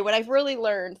to say what I've really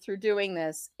learned through doing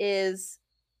this is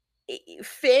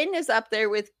Finn is up there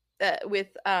with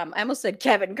I almost said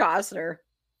Kevin Costner.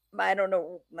 I don't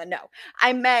know. No,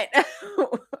 I meant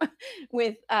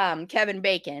with Kevin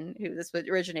Bacon, who this was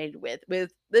originated with.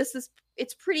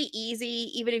 It's pretty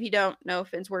easy, even if you don't know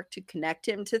Finn's work, to connect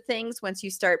him to things once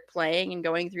you start playing and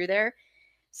going through there.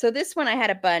 So this one I had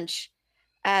a bunch.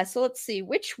 So let's see,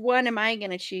 which one am I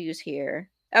going to choose here?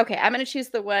 Okay, I'm going to choose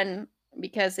the one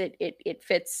because it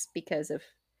fits because of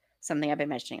something I've been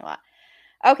mentioning a lot.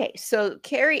 Okay, so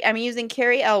I'm using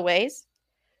Carrie Elways.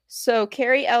 So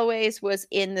Carrie Elways was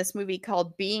in this movie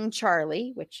called Being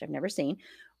Charlie, which I've never seen,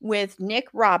 with Nick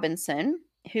Robinson,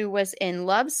 who was in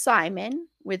Love, Simon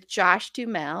with Josh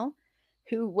Duhamel,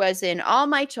 who was in All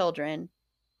My Children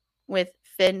with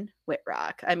Finn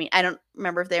Wittrock. I mean, I don't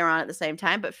remember if they were on at the same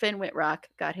time, but Finn Wittrock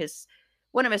got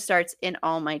one of his starts in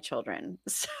All My Children.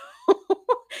 So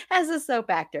as a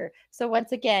soap actor. So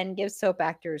once again, give soap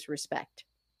actors respect.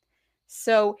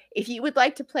 So if you would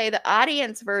like to play the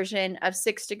audience version of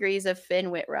 6 Degrees of Finn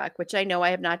Wittrock, which I know I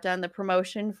have not done the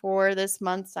promotion for this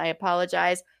month, I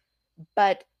apologize,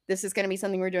 but this is going to be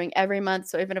something we're doing every month.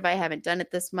 So even if I haven't done it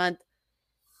this month,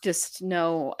 just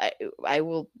know I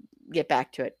will get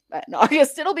back to it in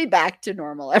August. It'll be back to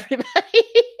normal, everybody.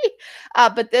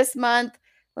 But this month,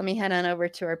 let me head on over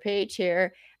to our page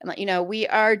here and let you know we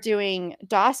are doing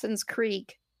Dawson's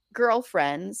Creek,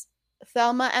 Girlfriends,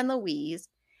 Thelma and Louise,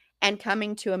 and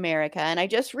Coming to America. And I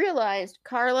just realized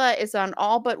Carla is on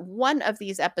all but one of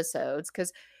these episodes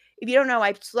because if you don't know,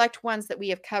 I select ones that we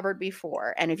have covered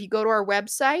before. And if you go to our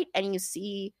website and you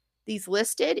see these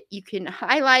listed, you can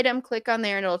highlight them, click on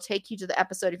there, and it'll take you to the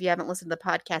episode if you haven't listened to the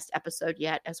podcast episode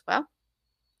yet as well.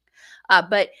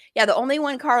 But yeah, the only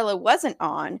one Carla wasn't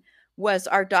on was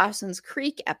our Dawson's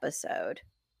Creek episode.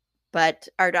 But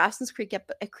our Dawson's Creek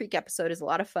episode is a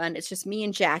lot of fun. It's just me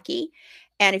and Jackie.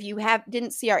 And if you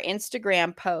didn't see our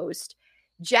Instagram post,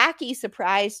 Jackie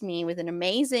surprised me with an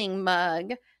amazing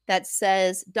mug that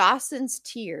says Dawson's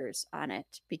Tears on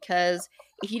it. Because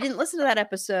if you didn't listen to that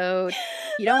episode,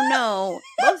 you don't know.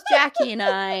 Both Jackie and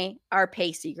I are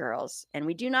Pacey girls, and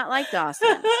we do not like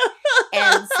Dawson.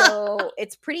 And so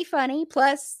it's pretty funny.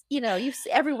 Plus,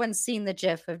 everyone's seen the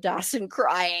gif of Dawson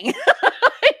crying.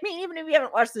 I mean, even if you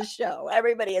haven't watched the show,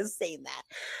 everybody has seen that.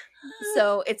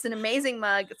 So it's an amazing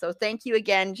mug. So thank you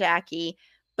again, Jackie.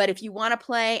 But if you want to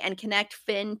play and connect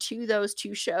Finn to those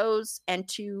 2 shows and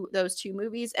to those 2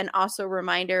 movies, and also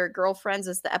reminder, Girlfriends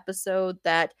is the episode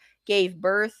that gave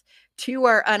birth to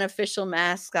our unofficial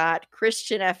mascot,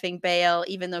 Christian effing Bale,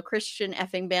 even though Christian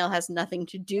effing Bale has nothing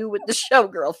to do with the show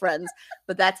Girlfriends,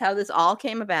 but that's how this all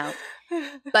came about.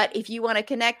 But if you want to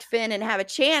connect Finn and have a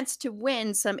chance to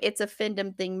win some It's a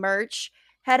Fandom Thing merch,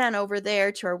 head on over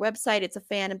there to our website,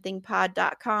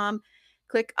 itsafandomthingpod.com.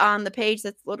 Click on the page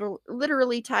that's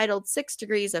literally titled 6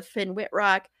 Degrees of Finn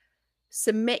Wittrock.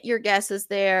 Submit your guesses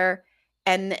there.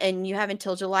 And you have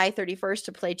until July 31st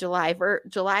to play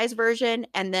July's version.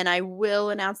 And then I will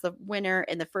announce the winner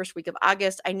in the first week of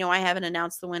August. I know I haven't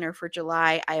announced the winner for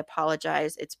July. I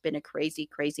apologize. It's been a crazy,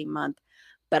 crazy month.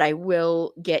 But I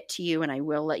will get to you and I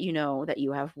will let you know that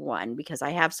you have won because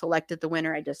I have selected the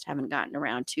winner. I just haven't gotten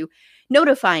around to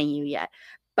notifying you yet.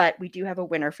 But we do have a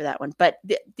winner for that one. But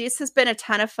this has been a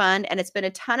ton of fun, and it's been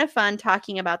a ton of fun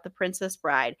talking about The Princess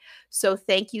Bride. So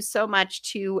thank you so much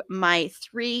to my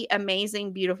 3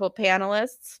 amazing, beautiful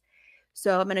panelists.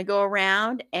 So I'm going to go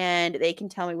around, and they can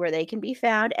tell me where they can be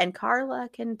found, and Carla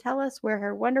can tell us where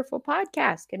her wonderful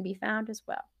podcast can be found as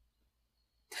well.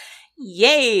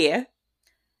 Yay!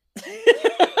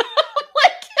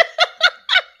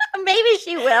 Maybe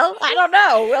she will. I don't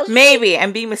know. Will she? Maybe.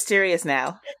 I'm being mysterious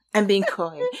now. I'm being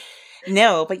coy.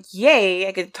 No, but yay,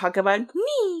 I get to talk about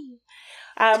me.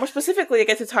 More specifically, I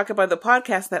get to talk about the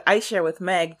podcast that I share with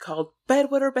Meg called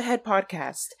Bedwetter Behead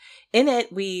Podcast. In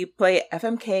it, we play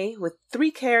FMK with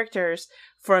 3 characters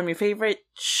from your favorite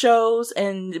shows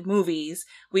and movies.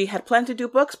 We had planned to do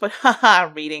books, but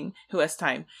haha, reading. Who has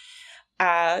time?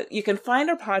 You can find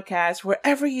our podcast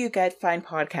wherever you find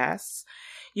podcasts.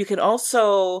 You can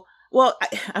also, well,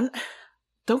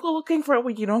 don't go looking for it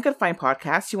where you don't get find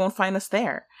podcasts. You won't find us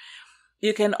there.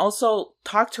 You can also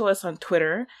talk to us on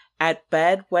Twitter at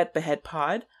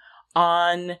bedwetbeheadpod,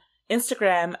 on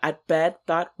Instagram at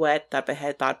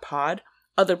bed.wet.behead.pod.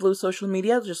 Other blue social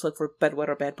media, just look for Bedwet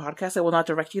or Bed Podcast. I will not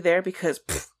direct you there because,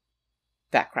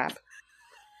 that crap.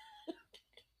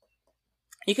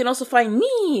 You can also find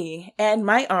me and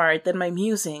my art and my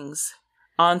musings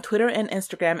on Twitter and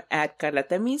Instagram at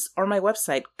Carlatemis or my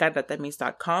website,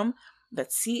 carlatemis.com.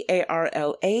 That's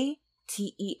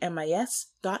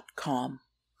CARLATEMIS.com.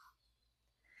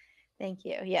 Thank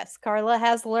you. Yes, Carla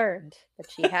has learned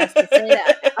that she has to say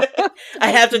that.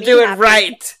 I have to do it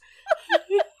right.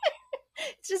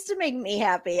 It's just to make me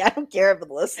happy. I don't care if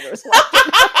the listeners like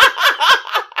it.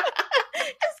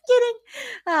 Just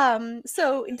kidding.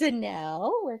 So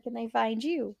Danelle, where can they find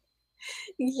you?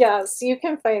 Yes, you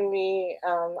can find me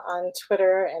on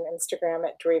Twitter and Instagram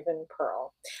at Draven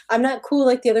Pearl. I'm not cool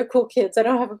like the other cool kids. I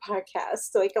don't have a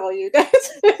podcast like all you guys.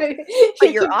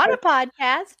 But you're on a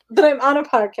podcast. But I'm on a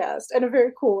podcast and a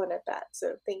very cool one at that.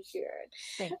 So thank you, Erin.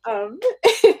 Thank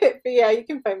you. But yeah, you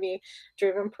can find me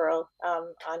Draven Pearl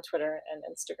on Twitter and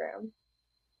Instagram.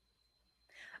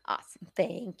 Awesome.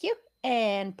 Thank you.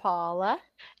 And Paula.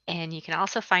 And you can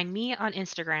also find me on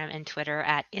Instagram and Twitter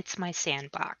at It's My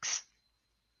Sandbox.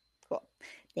 Cool.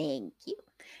 Thank you.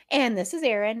 And this is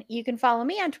Erin. You can follow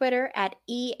me on Twitter at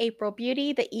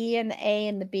eAprilBeauty. The E and the A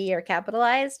and the B are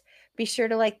capitalized. Be sure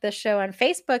to like the show on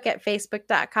Facebook at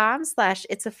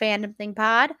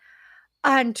facebook.com/itsafandom_thing_pod.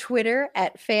 On Twitter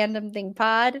at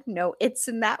fandomthingpod. No, it's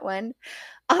in that one.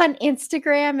 On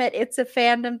Instagram at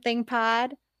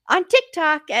itsafandom_thing_pod. On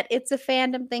TikTok at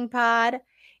itsafandom_thing_pod.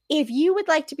 If you would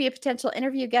like to be a potential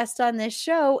interview guest on this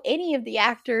show, any of the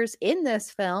actors in this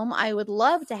film, I would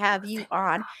love to have you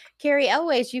on. Carrie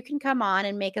Elways, you can come on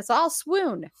and make us all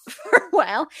swoon for a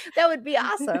while. That would be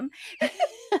awesome.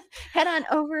 Head on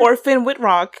over. Or Finn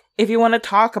Whitrock, if you want to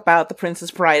talk about The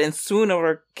Princess Bride and swoon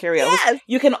over Carrie Elways. Yes.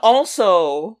 You can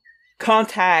also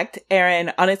contact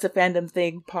Erin on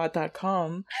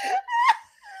itsafandom_thing_pod.com.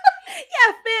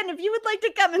 Yeah, Finn, if you would like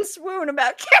to come and swoon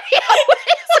about Carrie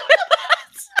Elways with us.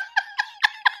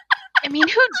 I mean,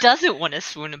 who doesn't want to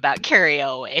swoon about Carrie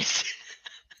Elways?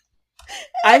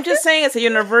 I'm just saying it's a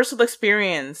universal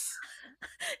experience.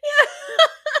 Yeah.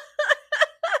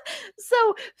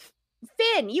 So,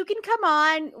 Finn, you can come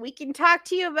on. We can talk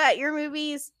to you about your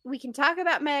movies. We can talk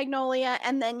about Magnolia,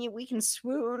 and then we can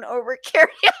swoon over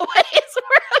Carrie Elways for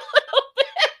a little bit.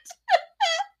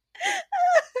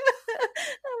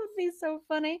 That would be so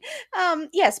funny.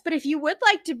 Yes, but if you would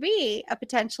like to be a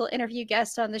potential interview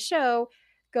guest on the show,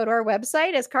 go to our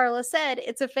website, as Carla said,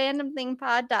 it's a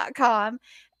fandomthingpod.com,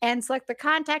 and select the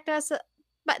contact us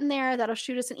button there. That'll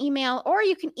shoot us an email, or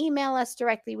you can email us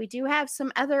directly. We do have some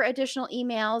other additional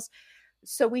emails.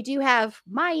 So we do have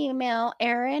my email,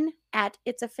 Erin at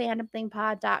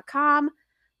itsafandomthingpod.com.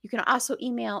 You can also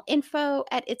email info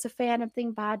at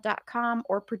itsafandomthingpod.com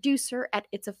or producer at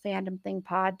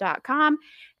itsafandomthingpod.com,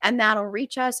 and that'll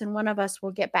reach us, and one of us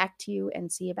will get back to you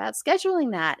and see about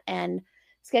scheduling that and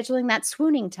scheduling that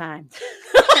swooning time.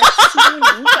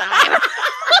 Swooning time.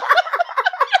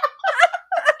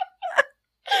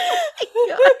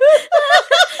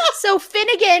 So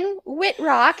Finnegan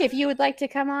Whitrock, if you would like to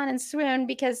come on and swoon,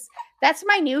 because that's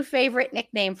my new favorite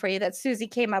nickname for you that Susie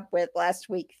came up with last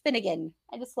week. Finnegan.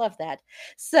 I just love that.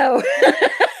 So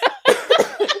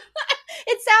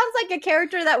it sounds like a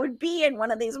character that would be in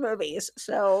one of these movies.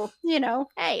 So,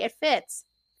 hey, it fits.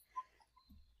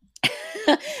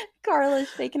 Carla's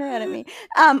shaking her head at me.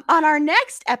 On our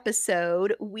next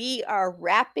episode, we are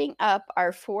wrapping up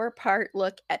our 4-part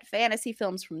look at fantasy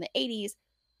films from the 80s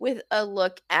with a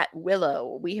look at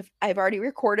Willow. I've already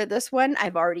recorded this one.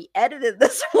 I've already edited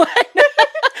this one.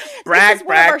 Brag, this is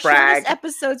one of our brag. shortest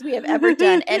episodes we have ever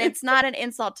done, and it's not an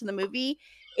insult to the movie.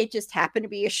 It just happened to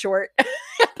be a short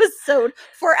episode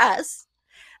for us.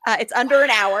 It's under an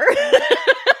hour.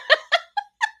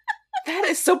 That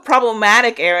is so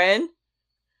problematic, Erin.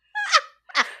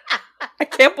 I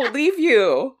can't believe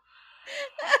you.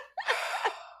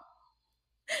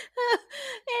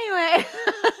 Anyway.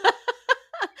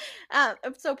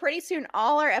 So pretty soon,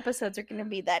 all our episodes are going to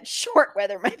be that short,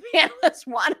 whether my panelists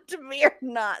want it to be or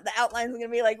not. The outline's going to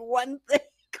be like one thing,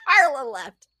 Carla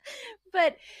left.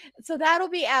 But so that'll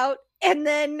be out. And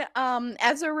then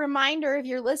as a reminder, if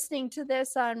you're listening to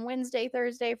this on Wednesday,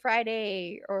 Thursday,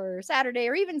 Friday, or Saturday,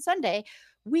 or even Sunday,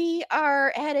 we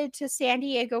are headed to San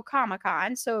Diego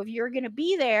Comic-Con. So if you're going to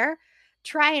be there,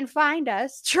 try and find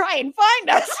us.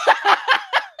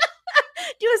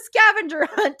 Do a scavenger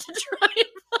hunt to try and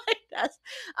find us.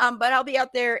 But I'll be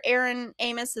out there. Aaron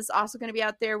Amos is also going to be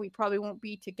out there. We probably won't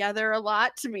be together a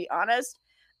lot, to be honest.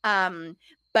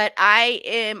 But I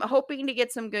am hoping to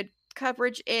get some good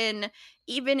coverage in.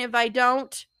 Even if I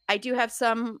don't, I do have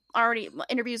some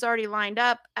interviews already lined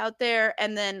up out there.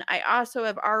 And then I also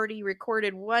have already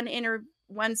recorded one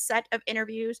set of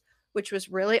interviews, which was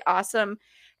really awesome.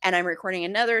 And I'm recording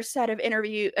another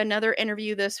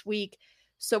interview this week.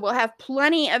 So we'll have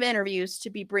plenty of interviews to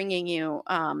be bringing you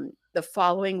the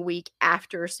following week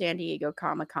after San Diego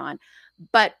Comic-Con.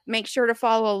 But make sure to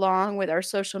follow along with our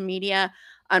social media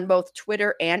on both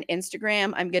Twitter and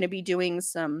Instagram. I'm going to be doing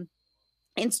some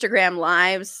Instagram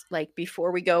lives, like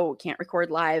before we go. We can't record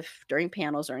live during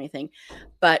panels or anything,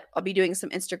 but I'll be doing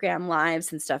some Instagram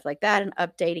lives and stuff like that and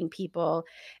updating people.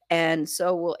 And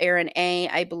so will Aaron A.,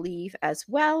 I believe, as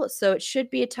well. So it should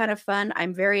be a ton of fun.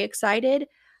 I'm very excited.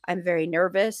 I'm very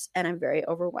nervous, and I'm very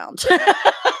overwhelmed.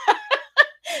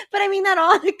 But I mean that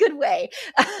all in a good way.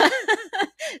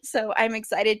 So I'm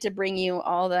excited to bring you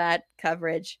all that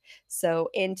coverage. So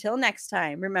until next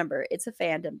time, remember, it's a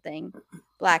fandom thing.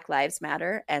 Black Lives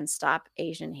Matter, and stop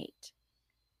Asian hate.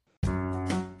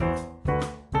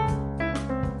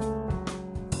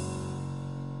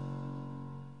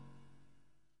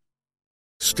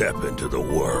 Step into the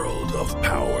world of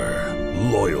power,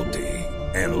 loyalty,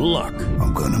 and luck.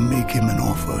 I'm gonna make him an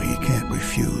offer he can't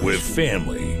refuse. With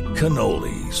family,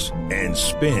 cannolis, and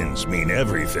spins mean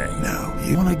everything. Now,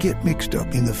 you wanna get mixed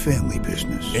up in the family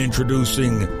business.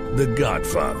 Introducing The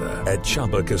Godfather at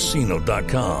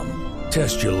ChumbaCasino.com.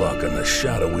 Test your luck in the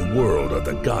shadowy world of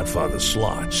The Godfather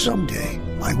slot. Someday,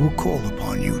 I will call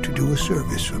upon you to do a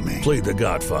service for me. Play The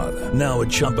Godfather now at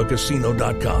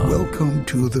ChumbaCasino.com. Welcome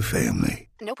to the family.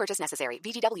 No purchase necessary.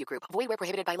 VGW Group. Void where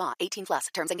prohibited by law.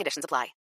 18+. Terms and conditions apply.